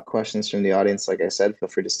you've got questions from the audience, like I said, feel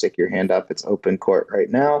free to stick your hand up. It's open court right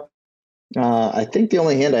now. I think the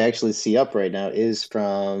only hand I actually see up right now is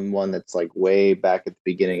from one that's like way back at the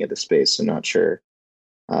beginning of the space. So not sure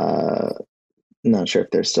if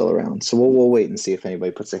they're still around. So we'll wait and see if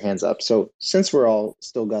anybody puts their hands up. So since we're all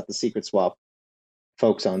still got the Secret Swap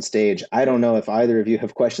folks on stage, I don't know if either of you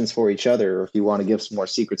have questions for each other or if you want to give some more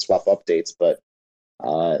Secret Swap updates, but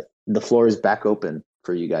the floor is back open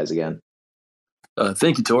for you guys again.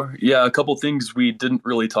 Thank you, Tor. Yeah, a couple things we didn't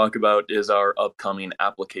really talk about is our upcoming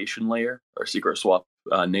application layer, our Secret Swap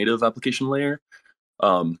native application layer.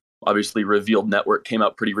 Obviously, Revealed Network came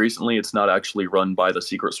out pretty recently. It's not actually run by the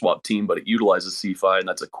Secret Swap team, but it utilizes CeFi, and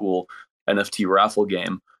that's a cool NFT raffle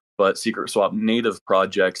game. But Secret Swap native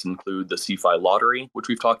projects include the CeFi lottery, which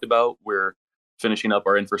we've talked about. We're finishing up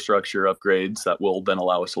our infrastructure upgrades that will then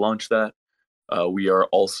allow us to launch that. We are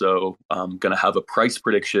also going to have a price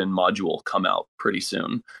prediction module come out pretty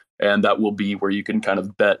soon. And that will be where you can kind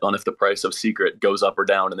of bet on if the price of Secret goes up or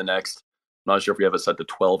down in the next, I'm not sure if we have it set to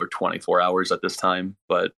 12 or 24 hours at this time,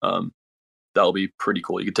 but that'll be pretty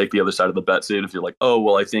cool. You could take the other side of the bet. So if you're like, oh,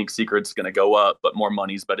 well, I think Secret's going to go up, but more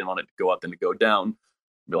money's betting on it to go up than to go down.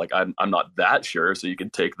 Be like, I'm not that sure. So you can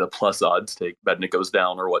take the plus odds, betting it goes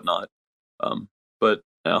down or whatnot. But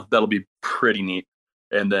that'll be pretty neat.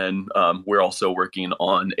 And then we're also working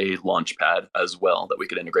on a launch pad as well that we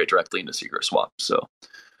could integrate directly into Secret Swap. So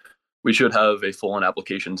we should have a full-on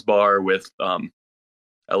applications bar with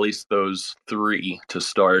at least those 3 to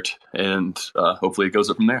start, and hopefully it goes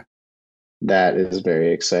up from there. That is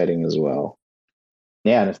very exciting as well.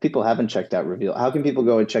 Yeah, and if people haven't checked out Reveal, how can people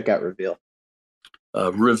go and check out Reveal?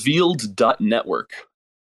 Revealed.network.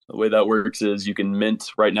 The way that works is you can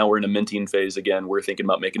mint. Right now we're in a minting phase again. We're thinking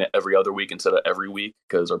about making it every other week instead of every week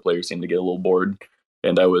because our players seem to get a little bored.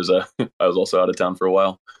 And I was also out of town for a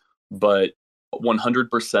while. But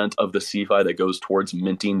 100% of the CeFi that goes towards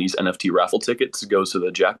minting these NFT raffle tickets goes to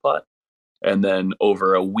the jackpot. And then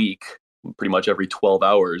over a week, pretty much every 12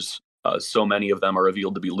 hours, so many of them are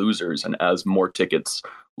revealed to be losers. And as more tickets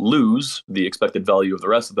lose, the expected value of the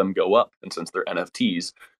rest of them go up. And since they're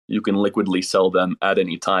NFTs, you can liquidly sell them at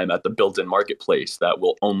any time at the built-in marketplace that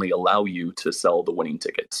will only allow you to sell the winning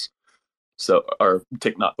tickets. So,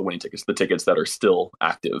 not the winning tickets, the tickets that are still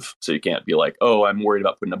active. So you can't be like, oh, I'm worried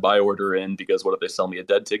about putting a buy order in because what if they sell me a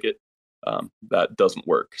dead ticket? that doesn't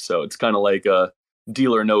work. So it's kind of like a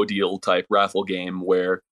deal or no deal type raffle game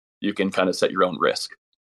where you can kind of set your own risk.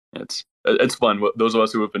 It's fun. Those of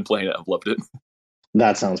us who have been playing it have loved it.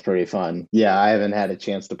 That sounds pretty fun. Yeah, I haven't had a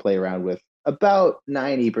chance to play around with about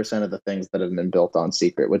 90% of the things that have been built on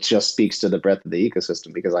Secret, which just speaks to the breadth of the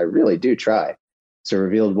ecosystem because I really do try. So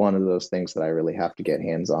revealed one of those things that I really have to get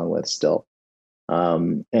hands on with still.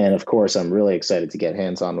 And of course, I'm really excited to get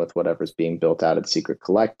hands on with whatever's being built out at Secret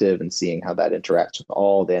Collective and seeing how that interacts with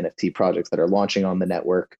all the NFT projects that are launching on the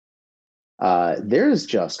network. There's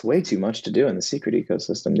just way too much to do in the Secret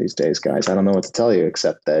ecosystem these days, guys. I don't know what to tell you,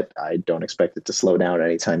 except that I don't expect it to slow down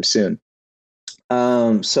anytime soon.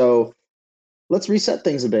 So let's reset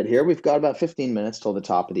things a bit here. We've got about 15 minutes till the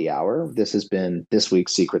top of the hour. This has been this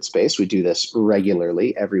week's Secret Space. We do this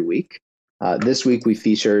regularly every week. This week we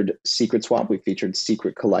featured Secret Swap. We featured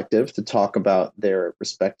Secret Collective to talk about their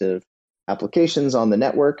respective applications on the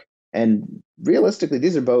network. And realistically,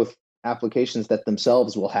 these are both applications that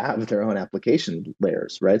themselves will have their own application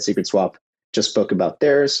layers, right? Secret Swap just spoke about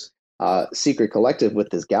theirs. Secret Collective with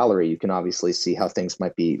this gallery, you can obviously see how things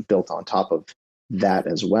might be built on top of that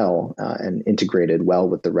as well and integrated well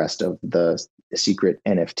with the rest of the Secret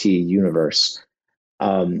NFT universe.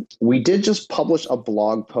 We did just publish a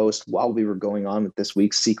blog post while we were going on with this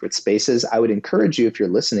week's Secret Spaces. I would encourage you, if you're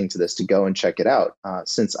listening to this, to go and check it out.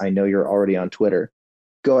 Since I know you're already on Twitter,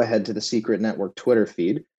 go ahead to the Secret Network Twitter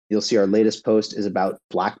feed. You'll see our latest post is about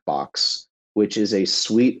Blackbox, which is a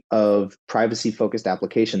suite of privacy-focused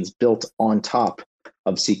applications built on top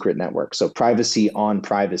of Secret Network. So privacy on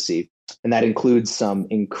privacy. And that includes some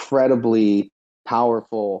incredibly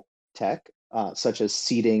powerful tech, such as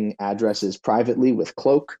seeding addresses privately with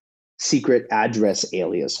Cloak, secret address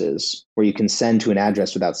aliases, where you can send to an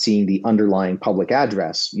address without seeing the underlying public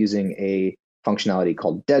address using a functionality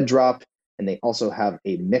called Dead Drop. And they also have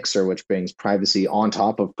a mixer, which brings privacy on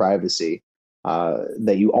top of privacy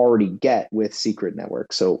that you already get with Secret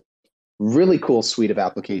Network. So really cool suite of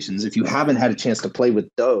applications. If you haven't had a chance to play with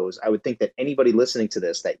those, I would think that anybody listening to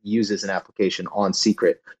this that uses an application on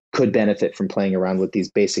Secret could benefit from playing around with these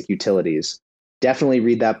basic utilities. Definitely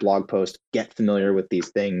read that blog post, get familiar with these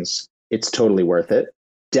things. It's totally worth it.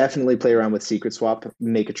 Definitely play around with Secret Swap,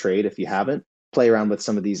 make a trade if you haven't. Play around with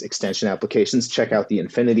some of these extension applications, check out the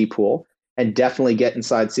Infinity Pool, and definitely get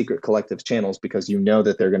inside Secret Collective's channels because you know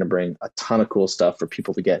that they're going to bring a ton of cool stuff for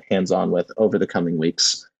people to get hands-on with over the coming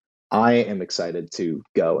weeks. I am excited to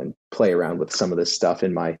go and play around with some of this stuff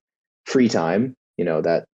in my free time,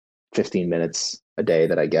 that 15 minutes a day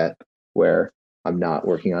that I get where I'm not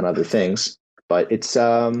working on other things. But it's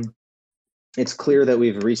clear that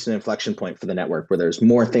we've reached an inflection point for the network where there's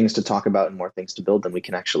more things to talk about and more things to build than we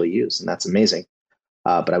can actually use. And that's amazing.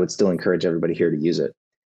 But I would still encourage everybody here to use it.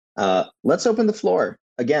 Let's open the floor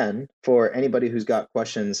again for anybody who's got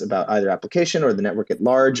questions about either application or the network at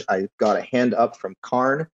large. I've got a hand up from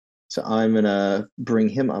Karn. So I'm going to bring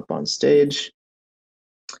him up on stage.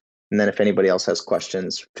 And then if anybody else has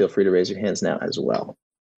questions, feel free to raise your hands now as well.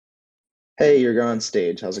 Hey, you're on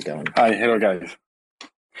stage. How's it going? Hi, hello guys.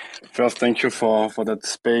 First, thank you for that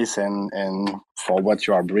space and for what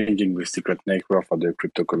you are bringing with Secret Network for the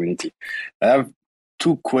crypto community. I have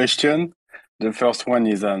two questions. The first one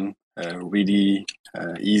is a really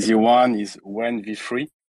easy one, is when V3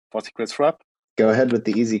 for Secret Swap? Go ahead with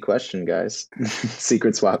the easy question, guys.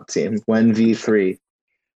 Secret Swap team, when V3?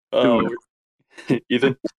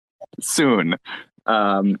 Ethan? Soon.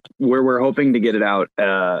 We're hoping to get it out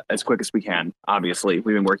as quick as we can. Obviously,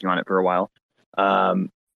 we've been working on it for a while. I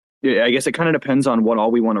guess it kind of depends on what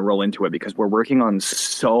all we want to roll into it, because we're working on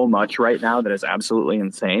so much right now that is absolutely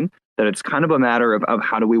insane that it's kind of a matter of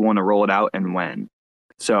how do we want to roll it out and when.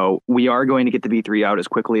 So we are going to get the V3 out as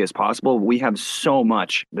quickly as possible. We have so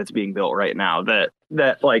much that's being built right now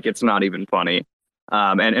that like it's not even funny.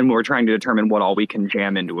 And we're trying to determine what all we can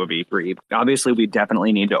jam into a V3. Obviously, we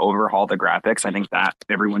definitely need to overhaul the graphics. I think that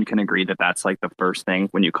everyone can agree that that's like the first thing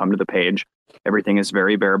when you come to the page. Everything is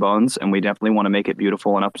very bare bones, and we definitely want to make it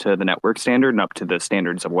beautiful and up to the network standard and up to the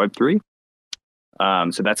standards of Web3.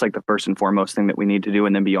 So that's like the first and foremost thing that we need to do.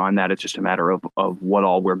 And then beyond that, it's just a matter of what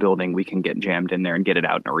all we're building we can get jammed in there and get it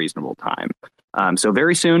out in a reasonable time. So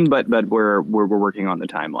very soon, but we're working on the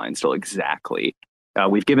timeline still exactly.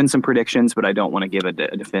 We've given some predictions, but I don't want to give a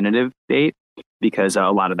definitive date because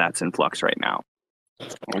a lot of that's in flux right now.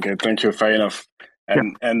 Okay, thank you. Fair enough.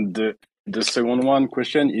 And the second one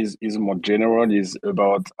question is more general, is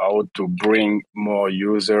about how to bring more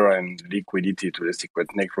user and liquidity to the Secret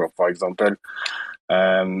Network. For example,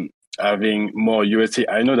 having more USD.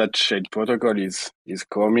 I know that Shade Protocol is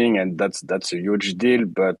coming, and that's a huge deal.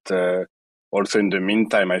 But also in the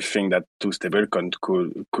meantime, I think that two stablecoins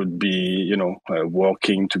could be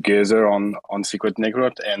working together on Secret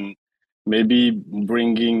Network, and maybe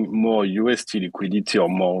bringing more UST liquidity or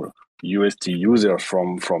more UST users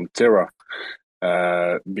from Terra,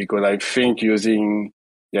 because I think using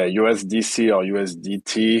USDC or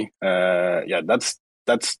USDT,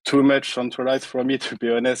 that's too much centralized for me, to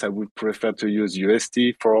be honest. I would prefer to use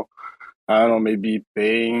UST for, I don't know, maybe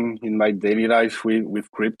paying in my daily life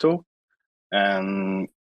with crypto. And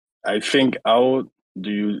I think, how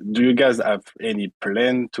do you guys have any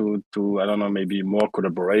plan to I don't know, maybe more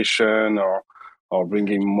collaboration or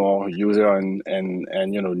bringing more user and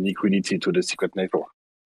liquidity to the Secret Network?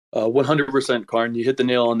 100%, Karn. You hit the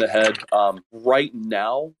nail on the head. Right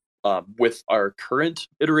now, with our current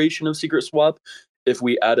iteration of Secret Swap, if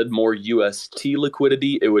we added more UST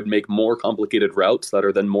liquidity, it would make more complicated routes that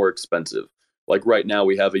are then more expensive. Like right now,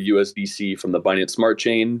 we have a USDC from the Binance Smart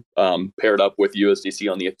Chain paired up with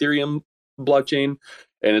USDC on the Ethereum blockchain.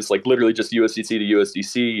 And it's like literally just USDC to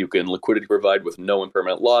USDC. You can liquidity provide with no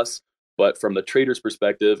impermanent loss. But from the trader's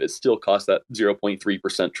perspective, it still costs that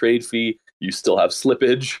 0.3% trade fee. You still have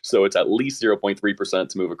slippage. So it's at least 0.3%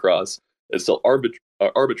 to move across. It's still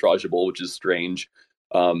arbitrageable, which is strange.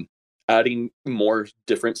 Adding more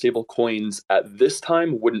different stable coins at this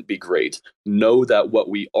time wouldn't be great. Know that what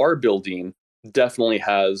we are building definitely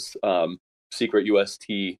has Secret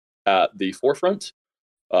UST at the forefront,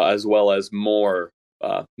 as well as much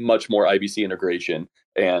more IBC integration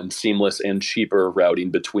and seamless and cheaper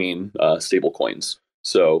routing between stable coins.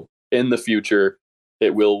 So in the future,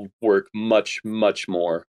 it will work much, much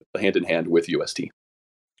more hand in hand with UST.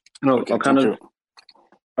 I'll kind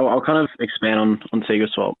of expand on Secret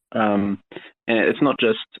Swap. And it's not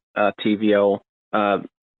just TVL or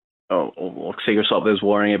Secret Swap that's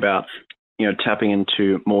worrying about tapping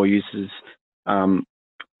into more users.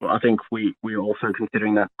 I think we're also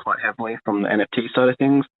considering that quite heavily from the NFT side of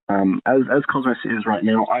things. As Cosmos is right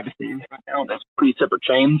now, IBC is right now, there's pretty separate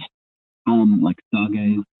chains, like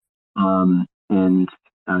Stargaze, and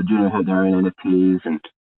Juno have their own NFTs,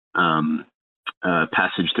 and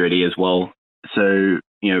Passage 3D as well. So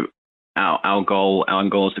our goal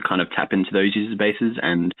is to kind of tap into those user bases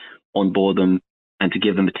and onboard them, and to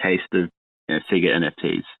give them a taste of Secret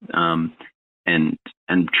NFTs, and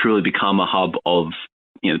truly become a hub of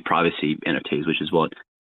privacy NFTs, which is what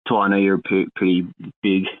Tor, I know you're a pretty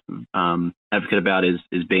big advocate about, is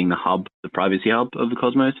being the hub, the privacy hub of the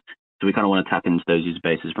Cosmos. So we kind of want to tap into those user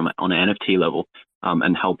bases on an NFT level,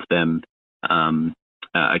 and help them,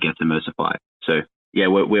 diversify. So yeah,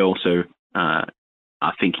 we're also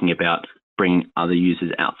are thinking about bringing other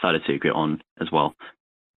users outside of Secret on as well.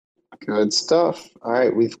 Good stuff. All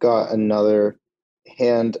right, we've got another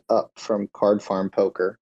hand up from Card Farm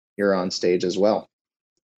Poker. You're on stage as well,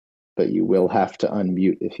 but you will have to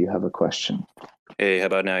unmute if you have a question. Hey, how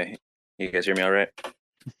about now? You guys hear me all right?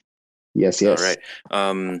 Yes. All right.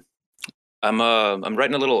 I'm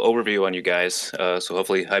writing a little overview on you guys, so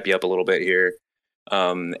hopefully hype you up a little bit here.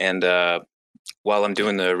 And while I'm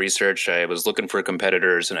doing the research, I was looking for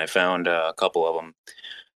competitors, and I found a couple of them.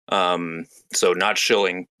 So not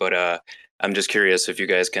shilling, but I'm just curious if you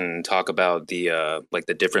guys can talk about the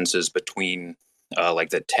the differences between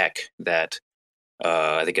the tech that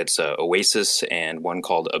I think it's Oasis and one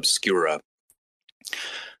called Obscura.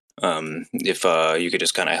 If you could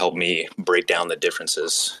just kind of help me break down the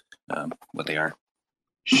differences, what they are.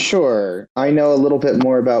 Sure. I know a little bit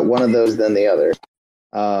more about one of those than the other.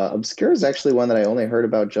 Obscura is actually one that I only heard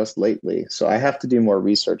about just lately, so I have to do more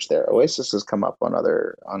research there. Oasis has come up on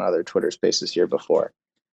other Twitter Spaces here before.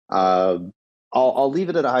 I'll leave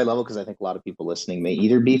it at a high level because I think a lot of people listening may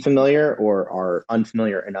either be familiar or are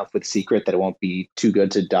unfamiliar enough with Secret that it won't be too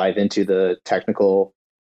good to dive into the technical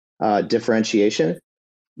differentiation.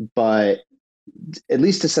 But at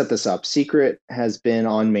least to set this up, Secret has been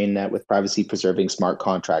on mainnet with privacy-preserving smart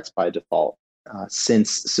contracts by default since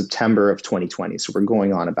September of 2020. So we're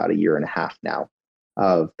going on about a year and a half now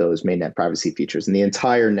of those mainnet privacy features. And the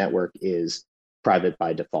entire network is private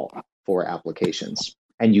by default for applications.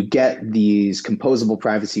 And you get these composable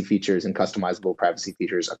privacy features and customizable privacy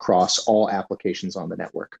features across all applications on the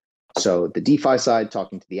network. So the DeFi side,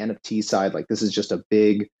 talking to the NFT side, this is just a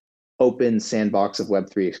big open sandbox of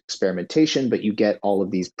Web3 experimentation, but you get all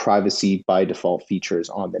of these privacy by default features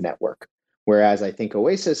on the network. Whereas I think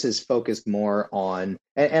Oasis is focused more on,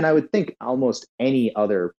 and I would think almost any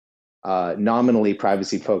other nominally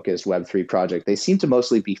privacy focused Web3 project, they seem to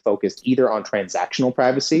mostly be focused either on transactional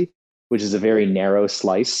privacy, which is a very narrow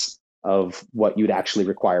slice of what you'd actually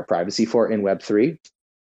require privacy for in Web3,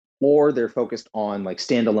 or they're focused on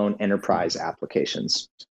standalone enterprise applications.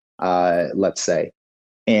 let's say.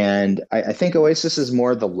 And I think Oasis is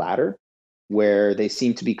more the latter, where they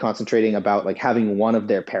seem to be concentrating about like having one of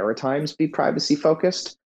their paradigms be privacy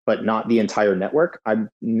focused, but not the entire network. I'm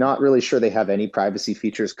not really sure they have any privacy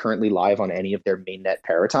features currently live on any of their mainnet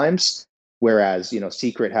paradigms. Whereas,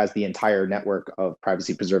 Secret has the entire network of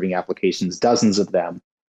privacy preserving applications, dozens of them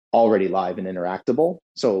already live and interactable.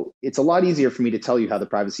 So it's a lot easier for me to tell you how the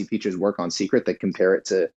privacy features work on Secret than compare it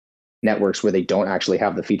to networks where they don't actually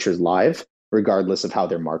have the features live, regardless of how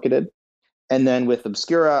they're marketed. And then with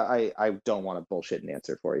Obscura, I don't want to bullshit an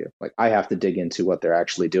answer for you. Like, I have to dig into what they're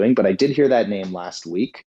actually doing, but I did hear that name last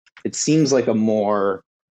week. It seems like a more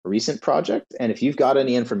recent project. And if you've got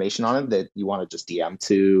any information on it that you want to just DM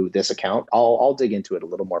to this account, I'll dig into it a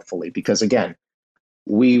little more fully, because again,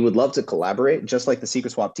 we would love to collaborate. Just like the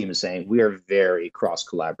Secret Swap team is saying, we are very cross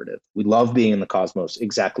collaborative. We love being in the Cosmos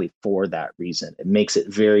exactly for that reason. It makes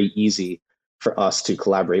it very easy for us to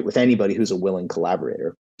collaborate with anybody who's a willing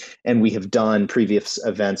collaborator. And we have done previous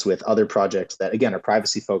events with other projects that, again, are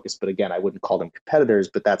privacy focused, but again, I wouldn't call them competitors,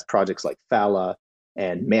 but that's projects like Phala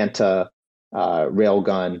and Manta,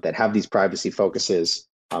 Railgun, that have these privacy focuses.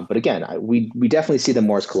 But again, we definitely see them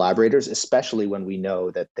more as collaborators, especially when we know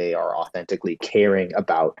that they are authentically caring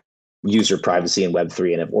about user privacy in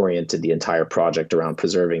Web3 and have oriented the entire project around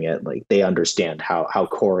preserving it. Like, they understand how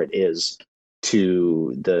core it is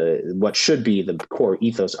to what should be the core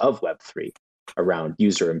ethos of Web3 around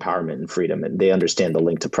user empowerment and freedom, and they understand the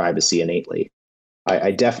link to privacy innately.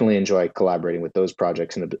 I definitely enjoy collaborating with those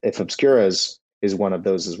projects, and if Obscura is one of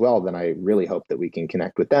those as well, then I really hope that we can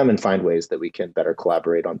connect with them and find ways that we can better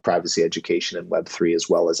collaborate on privacy education in Web3 as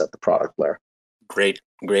well as at the product layer. Great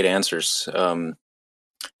answers.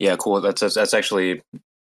 Yeah, cool. That's actually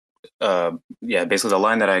basically the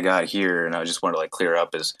line that I got here, and I just wanted to clear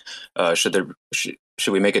up is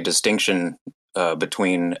should we make a distinction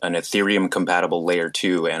between an Ethereum compatible layer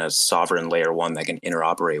 2 and a sovereign layer 1 that can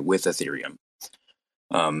interoperate with Ethereum?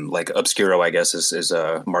 Like Obscuro, I guess, is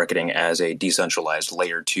marketing as a decentralized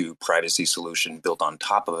layer 2 privacy solution built on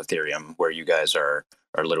top of Ethereum, where you guys are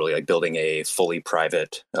literally like building a fully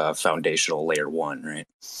private foundational layer 1, right?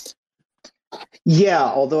 Yeah,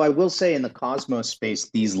 although I will say in the Cosmos space,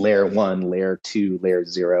 these layer 1, layer 2, layer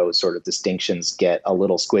 0 sort of distinctions get a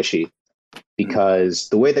little squishy, because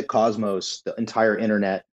the way that Cosmos, the entire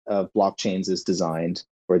internet of blockchains, is designed,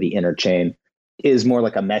 or the interchain, is more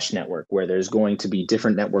like a mesh network where there's going to be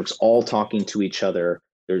different networks all talking to each other.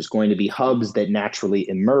 There's going to be hubs that naturally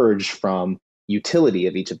emerge from utility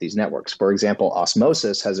of each of these networks. For example,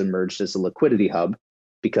 Osmosis has emerged as a liquidity hub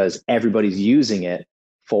because everybody's using it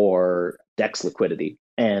for DEX liquidity.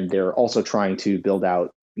 And they're also trying to build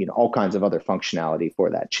out, all kinds of other functionality for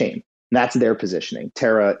that chain. And that's their positioning.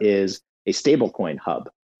 Terra is a stablecoin hub,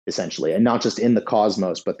 essentially, and not just in the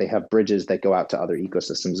Cosmos, but they have bridges that go out to other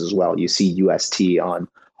ecosystems as well. You see UST on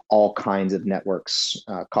all kinds of networks,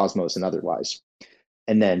 Cosmos and otherwise.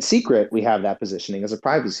 And then Secret, we have that positioning as a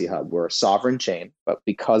privacy hub. We're a sovereign chain, but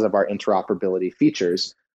because of our interoperability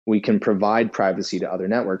features, we can provide privacy to other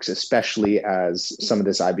networks, especially as some of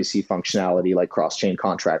this IBC functionality like cross-chain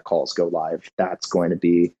contract calls go live. That's going to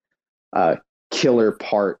be a killer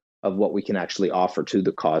part of what we can actually offer to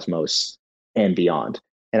the Cosmos and beyond.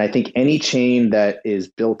 And I think any chain that is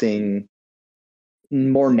building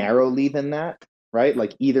more narrowly than that, right?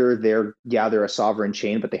 Like either they're a sovereign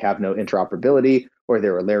chain, but they have no interoperability, or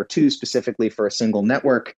they're a layer 2 specifically for a single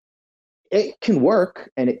network. It can work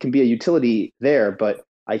and it can be a utility there, but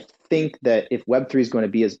I think that if Web3 is going to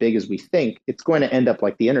be as big as we think, it's going to end up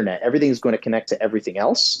like the internet. Everything's going to connect to everything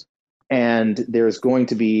else. And there's going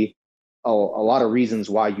to be a lot of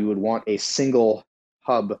reasons why you would want a single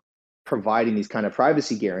hub providing these kind of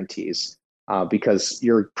privacy guarantees, because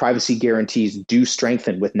your privacy guarantees do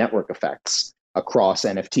strengthen with network effects across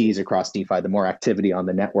NFTs, across DeFi. The more activity on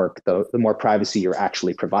the network, the more privacy you're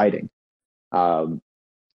actually providing.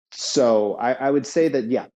 So I would say that,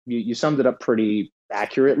 yeah, you summed it up pretty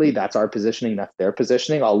accurately. That's our positioning. That's their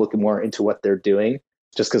positioning. I'll look more into what they're doing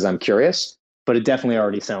just because I'm curious. But it definitely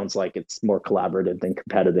already sounds like it's more collaborative than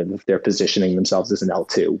competitive if they're positioning themselves as an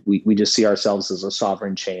L2. We just see ourselves as a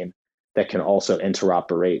sovereign chain that can also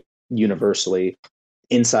interoperate universally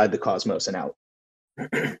inside the Cosmos and out.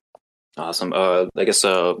 Awesome. I guess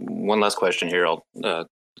one last question here. I'll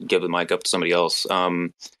give the mic up to somebody else.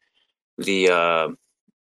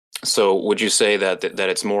 So would you say that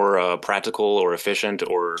it's more practical or efficient,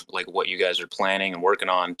 or like what you guys are planning and working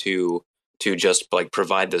on to just like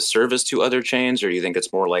provide the service to other chains, or do you think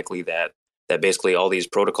it's more likely that basically all these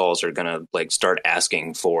protocols are going to like start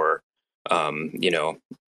asking for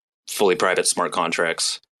fully private smart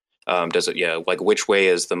contracts Does it? Yeah, like which way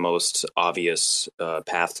is the most obvious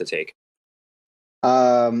path to take?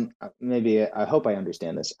 Maybe I hope I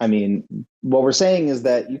understand this. I mean, what we're saying is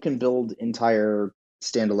that you can build entire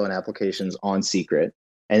standalone applications on Secret.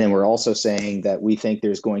 And then we're also saying that we think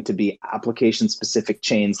there's going to be application specific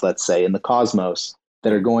chains, let's say in the Cosmos,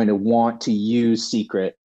 that are going to want to use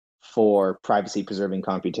Secret for privacy preserving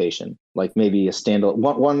computation. Like maybe a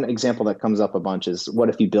standalone. One example that comes up a bunch is what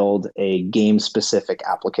if you build a game specific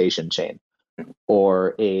application chain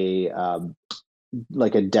or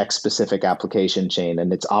like a deck specific application chain,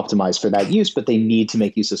 and it's optimized for that use, but they need to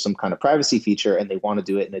make use of some kind of privacy feature and they want to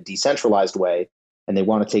do it in a decentralized way. And they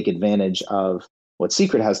want to take advantage of what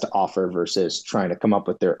Secret has to offer versus trying to come up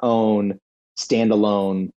with their own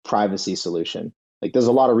standalone privacy solution. Like there's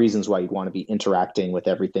a lot of reasons why you'd want to be interacting with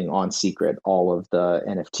everything on Secret, all of the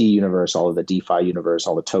NFT universe, all of the DeFi universe,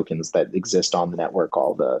 all the tokens that exist on the network,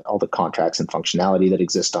 all the contracts and functionality that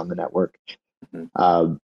exist on the network.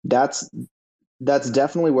 That's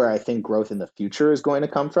definitely where I think growth in the future is going to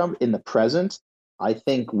come from. In the present, I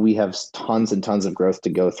think we have tons and tons of growth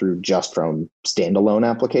to go through just from standalone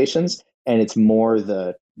applications. And it's more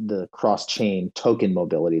the cross-chain token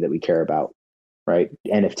mobility that we care about, right?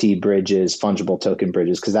 NFT bridges, fungible token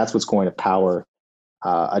bridges, because that's what's going to power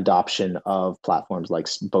adoption of platforms like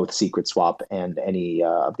both Secret Swap and any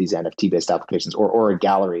of these NFT-based applications, or a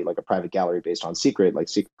gallery, like a private gallery based on Secret, like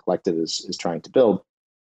Secret Collective is trying to build.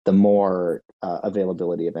 The more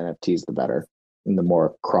availability of NFTs, the better. And the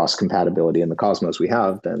more cross compatibility in the Cosmos we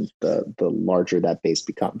have, then the larger that base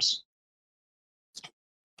becomes.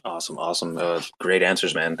 Awesome. Great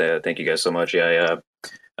answers, man. Thank you guys so much. Yeah,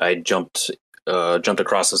 I jumped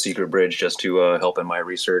across the Secret Bridge just to help in my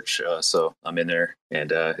research. So I'm in there,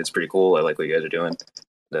 and it's pretty cool. I like what you guys are doing.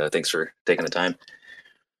 Thanks for taking the time.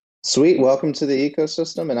 Sweet. Welcome to the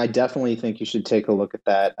ecosystem. And I definitely think you should take a look at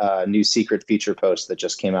that new Secret feature post that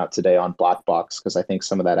just came out today on Blackbox, because I think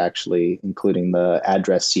some of that actually, including the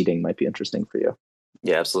address seeding, might be interesting for you.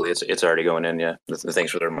 Yeah, absolutely. It's already going in. Yeah.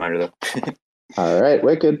 Thanks for the reminder, though. All right.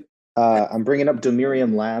 Wicked. I'm bringing up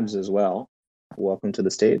Domirium Labs as well. Welcome to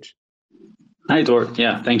the stage. Hi, Tor.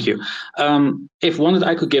 Yeah, thank you. If wanted,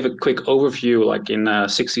 I could give a quick overview, like in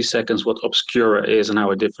 60 seconds, what Obscura is and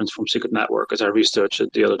how it differs from Secret Network, as I researched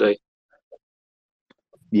it the other day.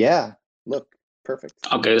 Yeah, look, perfect.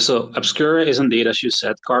 Okay, so Obscura is indeed, as you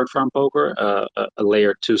said, card farm poker, a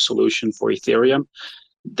layer 2 solution for Ethereum.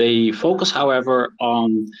 They focus, however,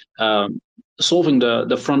 on solving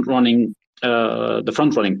the front running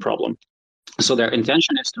problem. So their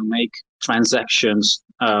intention is to make transactions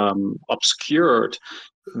obscured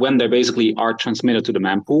when they basically are transmitted to the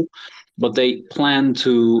mempool, but they plan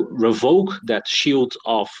to revoke that shield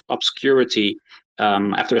of obscurity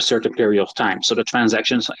after a certain period of time. So the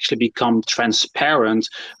transactions actually become transparent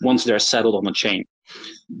once they're settled on the chain.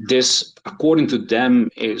 This, according to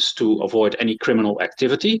them, is to avoid any criminal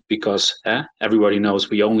activity, because everybody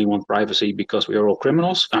knows we only want privacy because we are all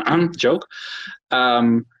criminals. Joke.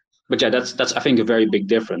 But yeah, that's I think a very big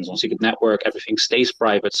difference. On Secret Network, everything stays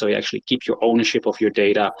private, so you actually keep your ownership of your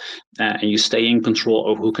data, and you stay in control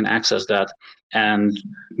of who can access that. And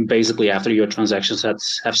basically, after your transactions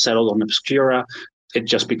have settled on Obscura, it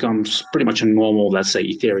just becomes pretty much a normal, let's say,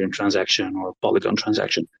 Ethereum transaction or Polygon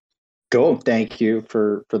transaction. Cool. Thank you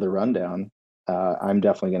for the rundown. I'm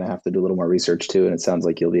definitely going to have to do a little more research too, and it sounds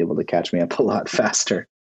like you'll be able to catch me up a lot faster.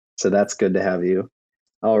 So that's good to have you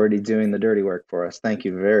already doing the dirty work for us. Thank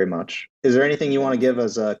you very much. Is there anything you want to give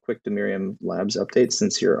as a quick Domirium Labs update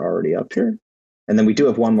since you're already up here? And then we do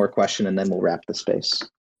have one more question, and then we'll wrap the space.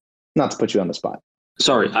 Not to put you on the spot.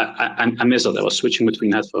 Sorry, I missed it. I was switching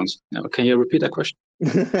between headphones. Can you repeat that question?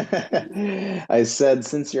 I said,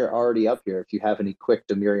 since you're already up here, if you have any quick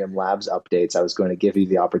Domirium Labs updates, I was going to give you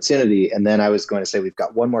the opportunity. And then I was going to say, we've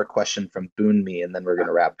got one more question from Boonme, and then we're going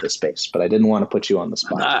to wrap the space. But I didn't want to put you on the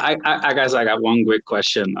spot. I guess I got one quick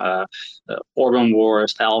question. Organ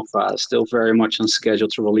Wars Alpha is still very much on schedule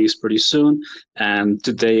to release pretty soon. And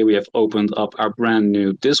today we have opened up our brand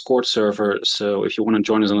new Discord server. So if you want to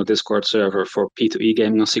join us on the Discord server for P2E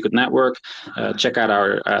gaming on Secret Network, check out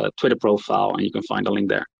our Twitter profile and you can find a link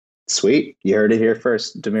there. Sweet. You heard it here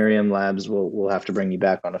first. Domirium Labs will have to bring you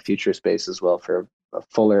back on a future space as well for a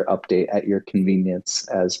fuller update at your convenience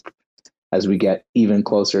as we get even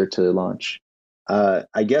closer to launch.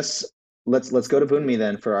 I guess let's go to Boonme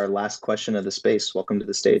then for our last question of the space. Welcome to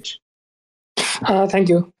the stage. Thank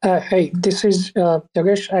you. Hey, this is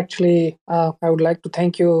Yogesh. Actually, I would like to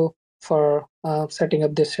thank you for setting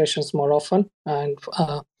up these sessions more often. And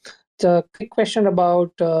the quick question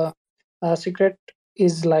about Secret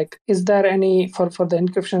is like, is there any for the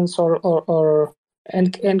encryptions or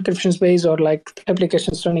encryption space or like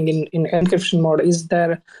applications running in encryption mode, is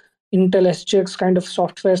there Intel SGX kind of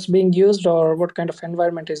softwares being used, or what kind of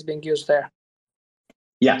environment is being used there?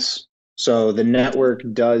 Yes. So the network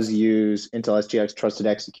does use Intel SGX trusted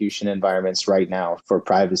execution environments right now for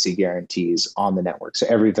privacy guarantees on the network. So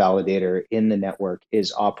every validator in the network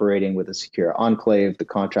is operating with a secure enclave. The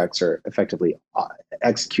contracts are effectively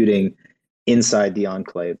executing inside the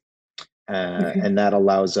enclave. And that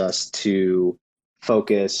allows us to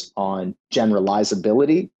focus on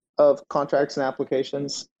generalizability of contracts and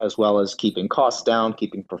applications, as well as keeping costs down,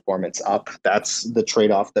 keeping performance up. That's the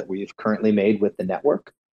trade-off that we've currently made with the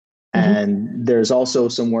network. And there's also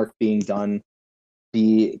some work being done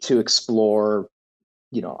to explore,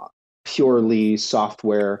 purely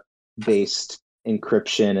software-based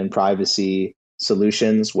encryption and privacy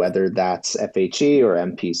solutions, whether that's FHE or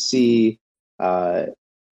MPC.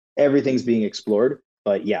 Everything's being explored,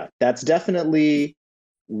 but yeah, that's definitely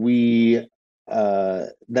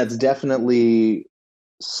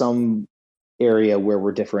some area where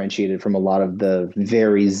we're differentiated from a lot of the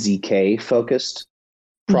very ZK focused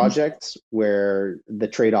projects, where the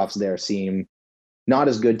trade-offs there seem not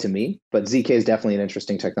as good to me, but ZK is definitely an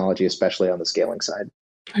interesting technology, especially on the scaling side.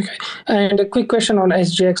 Okay, and a quick question on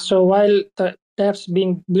SGX. So while the apps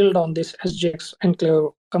being built on this SGX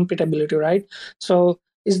enclave compatibility, right? So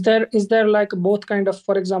is there like both kind of,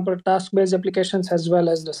 for example, task-based applications as well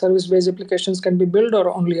as the service-based applications can be built, or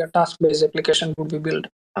only a task-based application would be built?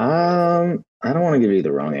 I don't want to give you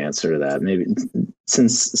the wrong answer to that. Maybe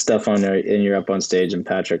since Stefan and you're up on stage and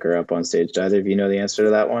Patrick are up on stage, do either of you know the answer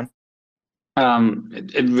to that one?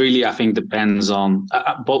 It really, I think, depends on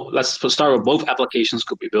both. Let's start with both applications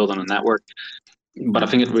could be built on a network, but I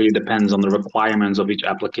think it really depends on the requirements of each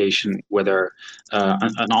application, whether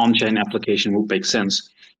an on-chain application would make sense.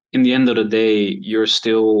 In the end of the day, you're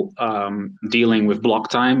still dealing with block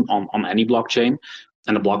time on any blockchain.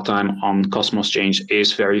 And the block time on Cosmos Change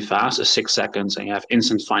is very fast, it's 6 seconds, and you have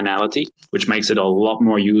instant finality, which makes it a lot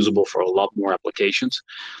more usable for a lot more applications.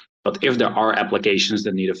 But if there are applications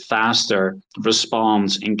that need a faster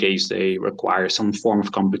response in case they require some form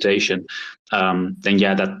of computation, then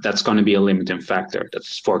yeah, that's going to be a limiting factor.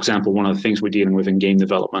 That's, for example, one of the things we're dealing with in game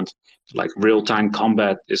development. Like real-time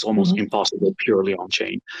combat is almost impossible purely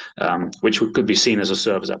on-chain, which could be seen as a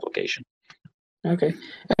service application. Okay,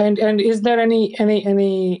 and is there any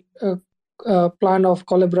plan of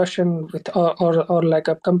collaboration with or like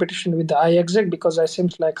a competition with the iExec? Because it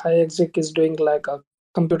seems like iExec is doing like a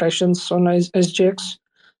computations on SGX.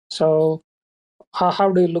 So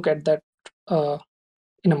how do you look at that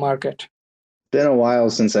in a market? It's been a while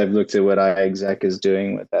since I've looked at what iExec is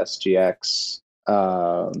doing with SGX.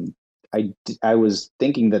 I was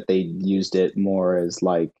thinking that they used it more as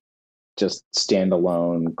like just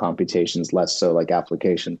standalone computations, less so like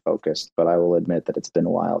application focused. But I will admit that it's been a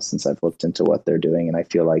while since I've looked into what they're doing. And I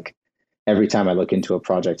feel like every time I look into a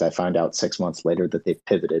project, I find out 6 months later that they've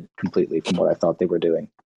pivoted completely from what I thought they were doing.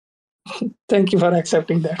 Thank you for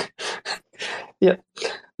accepting that. Yeah.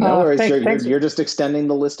 No worries. You're just extending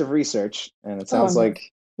the list of research. And it sounds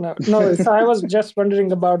like... No, I was just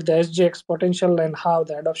wondering about the SGX potential and how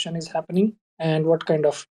the adoption is happening and what kind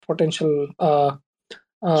of potential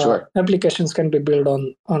applications can be built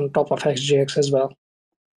on top of SGX as well.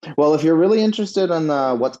 Well, if you're really interested in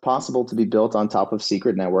what's possible to be built on top of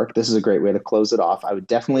Secret Network, this is a great way to close it off. I would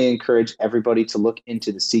definitely encourage everybody to look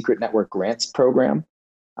into the Secret Network Grants program.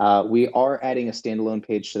 We are adding a standalone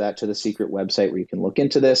page to the Secret website where you can look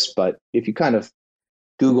into this. But if you kind of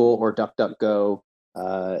Google or DuckDuckGo,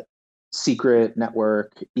 Secret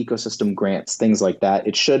Network ecosystem grants, things like that,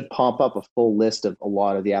 it should pop up a full list of a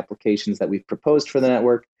lot of the applications that we've proposed for the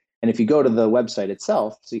network. And if you go to the website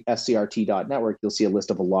itself, scrt.network, you'll see a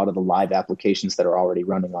list of a lot of the live applications that are already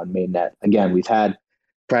running on mainnet. Again, we've had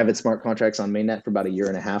private smart contracts on mainnet for about 1.5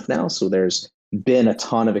 years now, so there's been a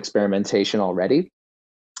ton of experimentation already.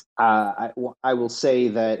 I will say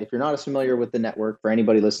that if you're not as familiar with the network, for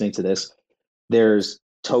anybody listening to this, there's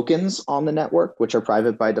tokens on the network, which are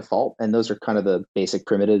private by default, and those are kind of the basic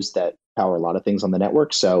primitives that power a lot of things on the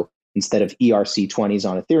network. So instead of ERC20s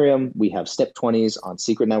on Ethereum, we have SNP20s on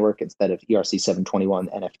Secret Network. Instead of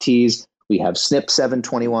ERC721 NFTs, we have SNP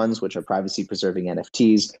 721s, which are privacy-preserving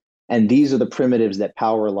NFTs. And these are the primitives that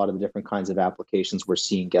power a lot of the different kinds of applications we're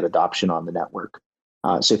seeing get adoption on the network.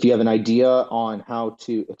 So if you have an idea on how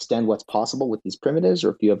to extend what's possible with these primitives,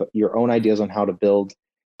 or if you have your own ideas on how to build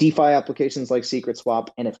DeFi applications like Secret Swap,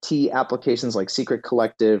 NFT applications like Secret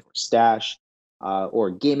Collective, or Stash, or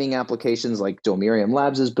gaming applications like Domerium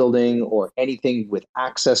Labs is building, or anything with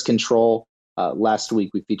access control. Last week,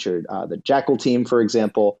 we featured the Jackal team, for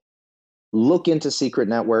example. look into Secret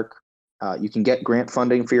Network. You can get grant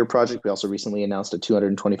funding for your project. We also recently announced a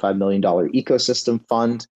 $225 million ecosystem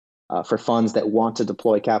fund for funds that want to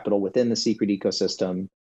deploy capital within the Secret ecosystem.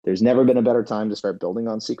 There's never been a better time to start building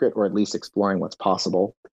on Secret, or at least exploring what's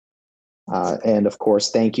possible. And of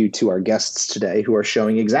course, thank you to our guests today who are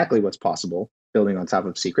showing exactly what's possible building on top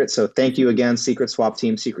of Secret. So thank you again, Secret Swap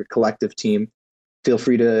team, Secret Collective team. Feel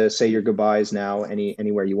free to say your goodbyes now,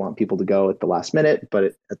 anywhere you want people to go at the last minute.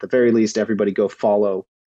 But at the very least, everybody go follow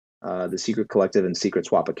the Secret Collective and Secret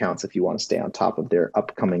Swap accounts if you want to stay on top of their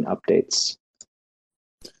upcoming updates.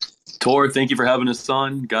 Tor, thank you for having us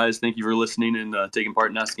on. Guys, thank you for listening and taking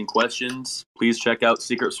part in asking questions. Please check out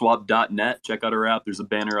secretswap.net. Check out our app. There's a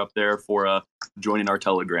banner up there for joining our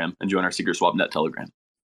Telegram and join our Secret Swap Net Telegram.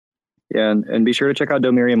 Yeah, and be sure to check out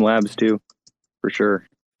Domirium Labs too, for sure.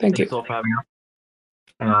 Thank you. Thanks all for having us.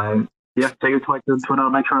 Yeah, take it to Twitter.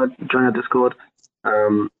 Make sure to join our Discord.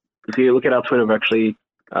 If you look at our Twitter, we've actually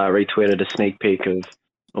retweeted a sneak peek of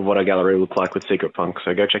what our gallery will look like with Secret Funk.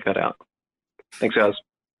 So go check that out. Thanks, guys.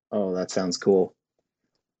 Oh, that sounds cool.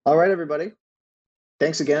 All right, everybody.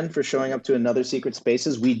 Thanks again for showing up to another Secret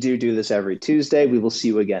Spaces. We do this every Tuesday. We will see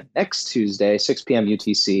you again next Tuesday, 6 p.m.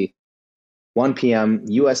 UTC, 1 p.m.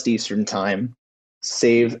 US Eastern Time.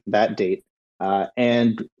 Save that date.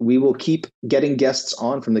 And we will keep getting guests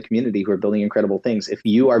on from the community who are building incredible things. If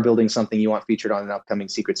you are building something you want featured on an upcoming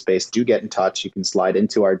Secret Space, do get in touch. You can slide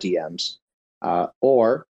into our DMs.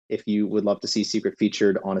 Or if you would love to see Secret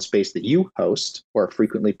featured on a space that you host or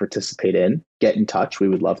frequently participate in, get in touch. We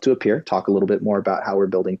would love to appear, talk a little bit more about how we're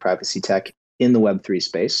building privacy tech in the Web3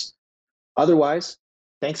 space. Otherwise,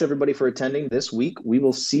 thanks everybody for attending this week. We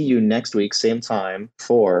will see you next week, same time,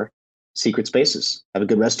 for Secret Spaces. Have a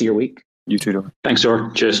good rest of your week. You too. Thanks,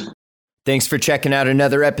 Tor. Cheers. Thanks for checking out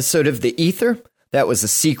another episode of The Ether. That was a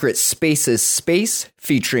Secret Spaces space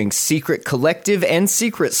featuring Secret Collective and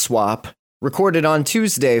Secret Swap, recorded on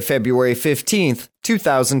Tuesday, February 15th,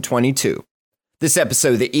 2022. This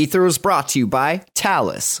episode of The Ether was brought to you by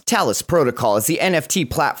Talus. Talus Protocol is the NFT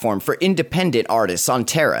platform for independent artists on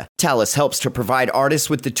Terra. Talus helps to provide artists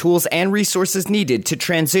with the tools and resources needed to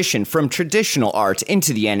transition from traditional art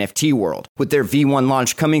into the NFT world. With their V1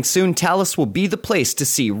 launch coming soon, Talus will be the place to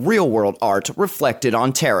see real-world art reflected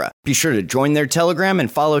on Terra. Be sure to join their Telegram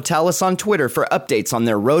and follow Talus on Twitter for updates on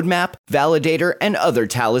their roadmap, validator, and other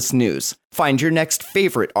Talus news. Find your next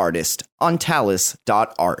favorite artist on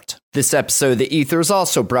talus.art. This episode of The Ether is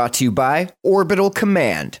also brought to you by Orbital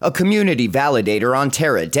Command, a community validator on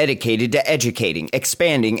Terra dedicated to educating,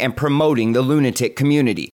 expanding, and promoting the lunatic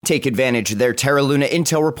community. Take advantage of their Terra Luna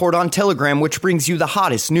Intel report on Telegram, which brings you the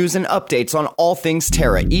hottest news and updates on all things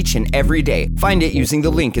Terra each and every day. Find it using the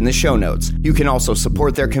link in the show notes. You can also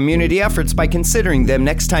support their community efforts by considering them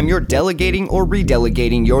next time you're delegating or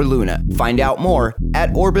redelegating your Luna. Find out more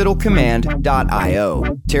at orbitalcommand.io.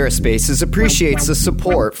 TerraSpaces appreciates the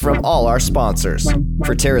support from all our sponsors.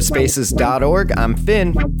 For TerraSpaces.org, I'm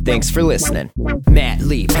Finn. Thanks for listening. Matt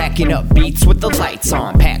Lee packing up beats with the lights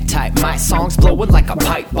on. Pack tight, my songs blowing like a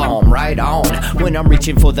pipe bomb. Right on. When I'm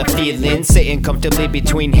reaching for the feeling, sitting comfortably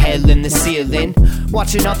between hell and the ceiling.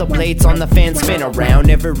 Watching all the blades on the fan spin around.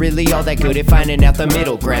 Never really all that good at finding out the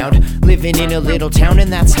middle ground. Living in a little town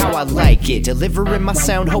and that's how I like it. Delivering my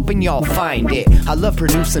sound, hoping y'all find it. I love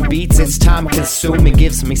producing beats, it's time consuming.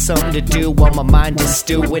 Gives me something to do while my mind is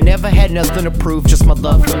stewing. Never had nothing to prove, just my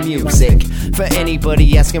love for music. For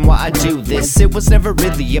anybody asking why I do this, it was never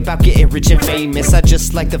really about getting rich and famous. I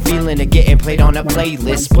just like the feeling of getting played on a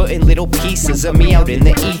playlist, putting little pieces of me out in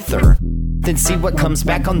the ether, then see what comes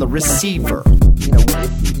back on the receiver. You know,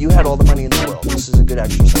 if you had all the money in the world, this is a good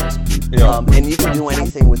exercise. Yeah. And you can do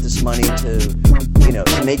anything with this money to, you know,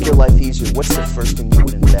 to make your life easier. What's the first thing you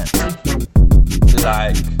would invent?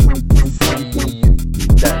 Like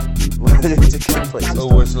free that to keep places.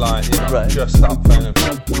 Always like, you know, right. Just up for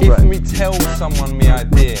anything. If right. me tell someone my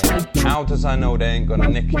idea, how does I know they ain't gonna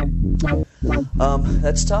nick it?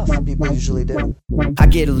 That's tough. People usually do. I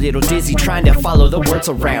get a little dizzy trying to follow the words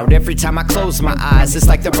around. Every time I close my eyes, it's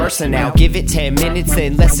like they're bursting out. Give it 10 minutes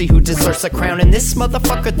and let's see who deserves a crown. And this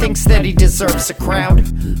motherfucker thinks that he deserves a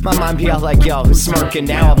crowd. My mind be all like, yo, who's smirking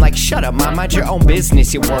now? I'm like, shut up, man, mind your own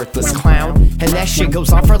business, you worthless clown. And that shit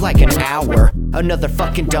goes on for like an hour. Another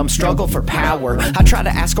fucking dumb struggle for power. I try to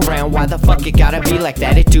ask around why the fuck it gotta be like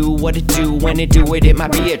that. It do what it do, when it do it, it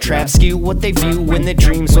might be a trap. Skew what they view in their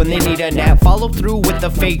dreams when they need a nap. Follow through with the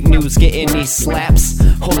fake news, getting these slaps.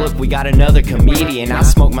 Oh look, we got another comedian. I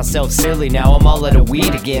smoke myself silly, now I'm all out of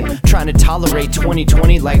weed again. Trying to tolerate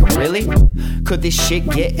 2020 like really? Could this shit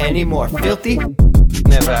get any more filthy?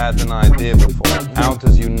 never had an idea before. How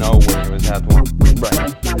does you know when you has had one?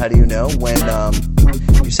 Right. How do you know when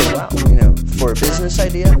you say, wow, for a business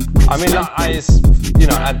idea? I mean, like, I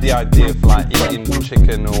had the idea of like eating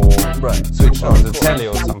chicken or switching on the telly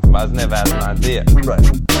or something, but I've never had an idea. Right.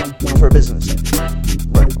 For a business idea.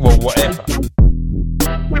 Right. Well, whatever.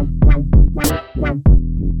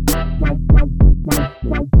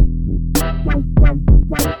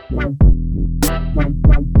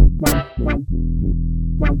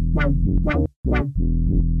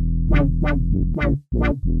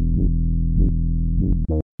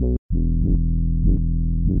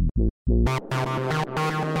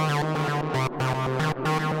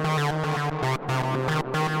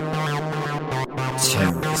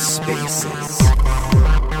 TerraSpaces.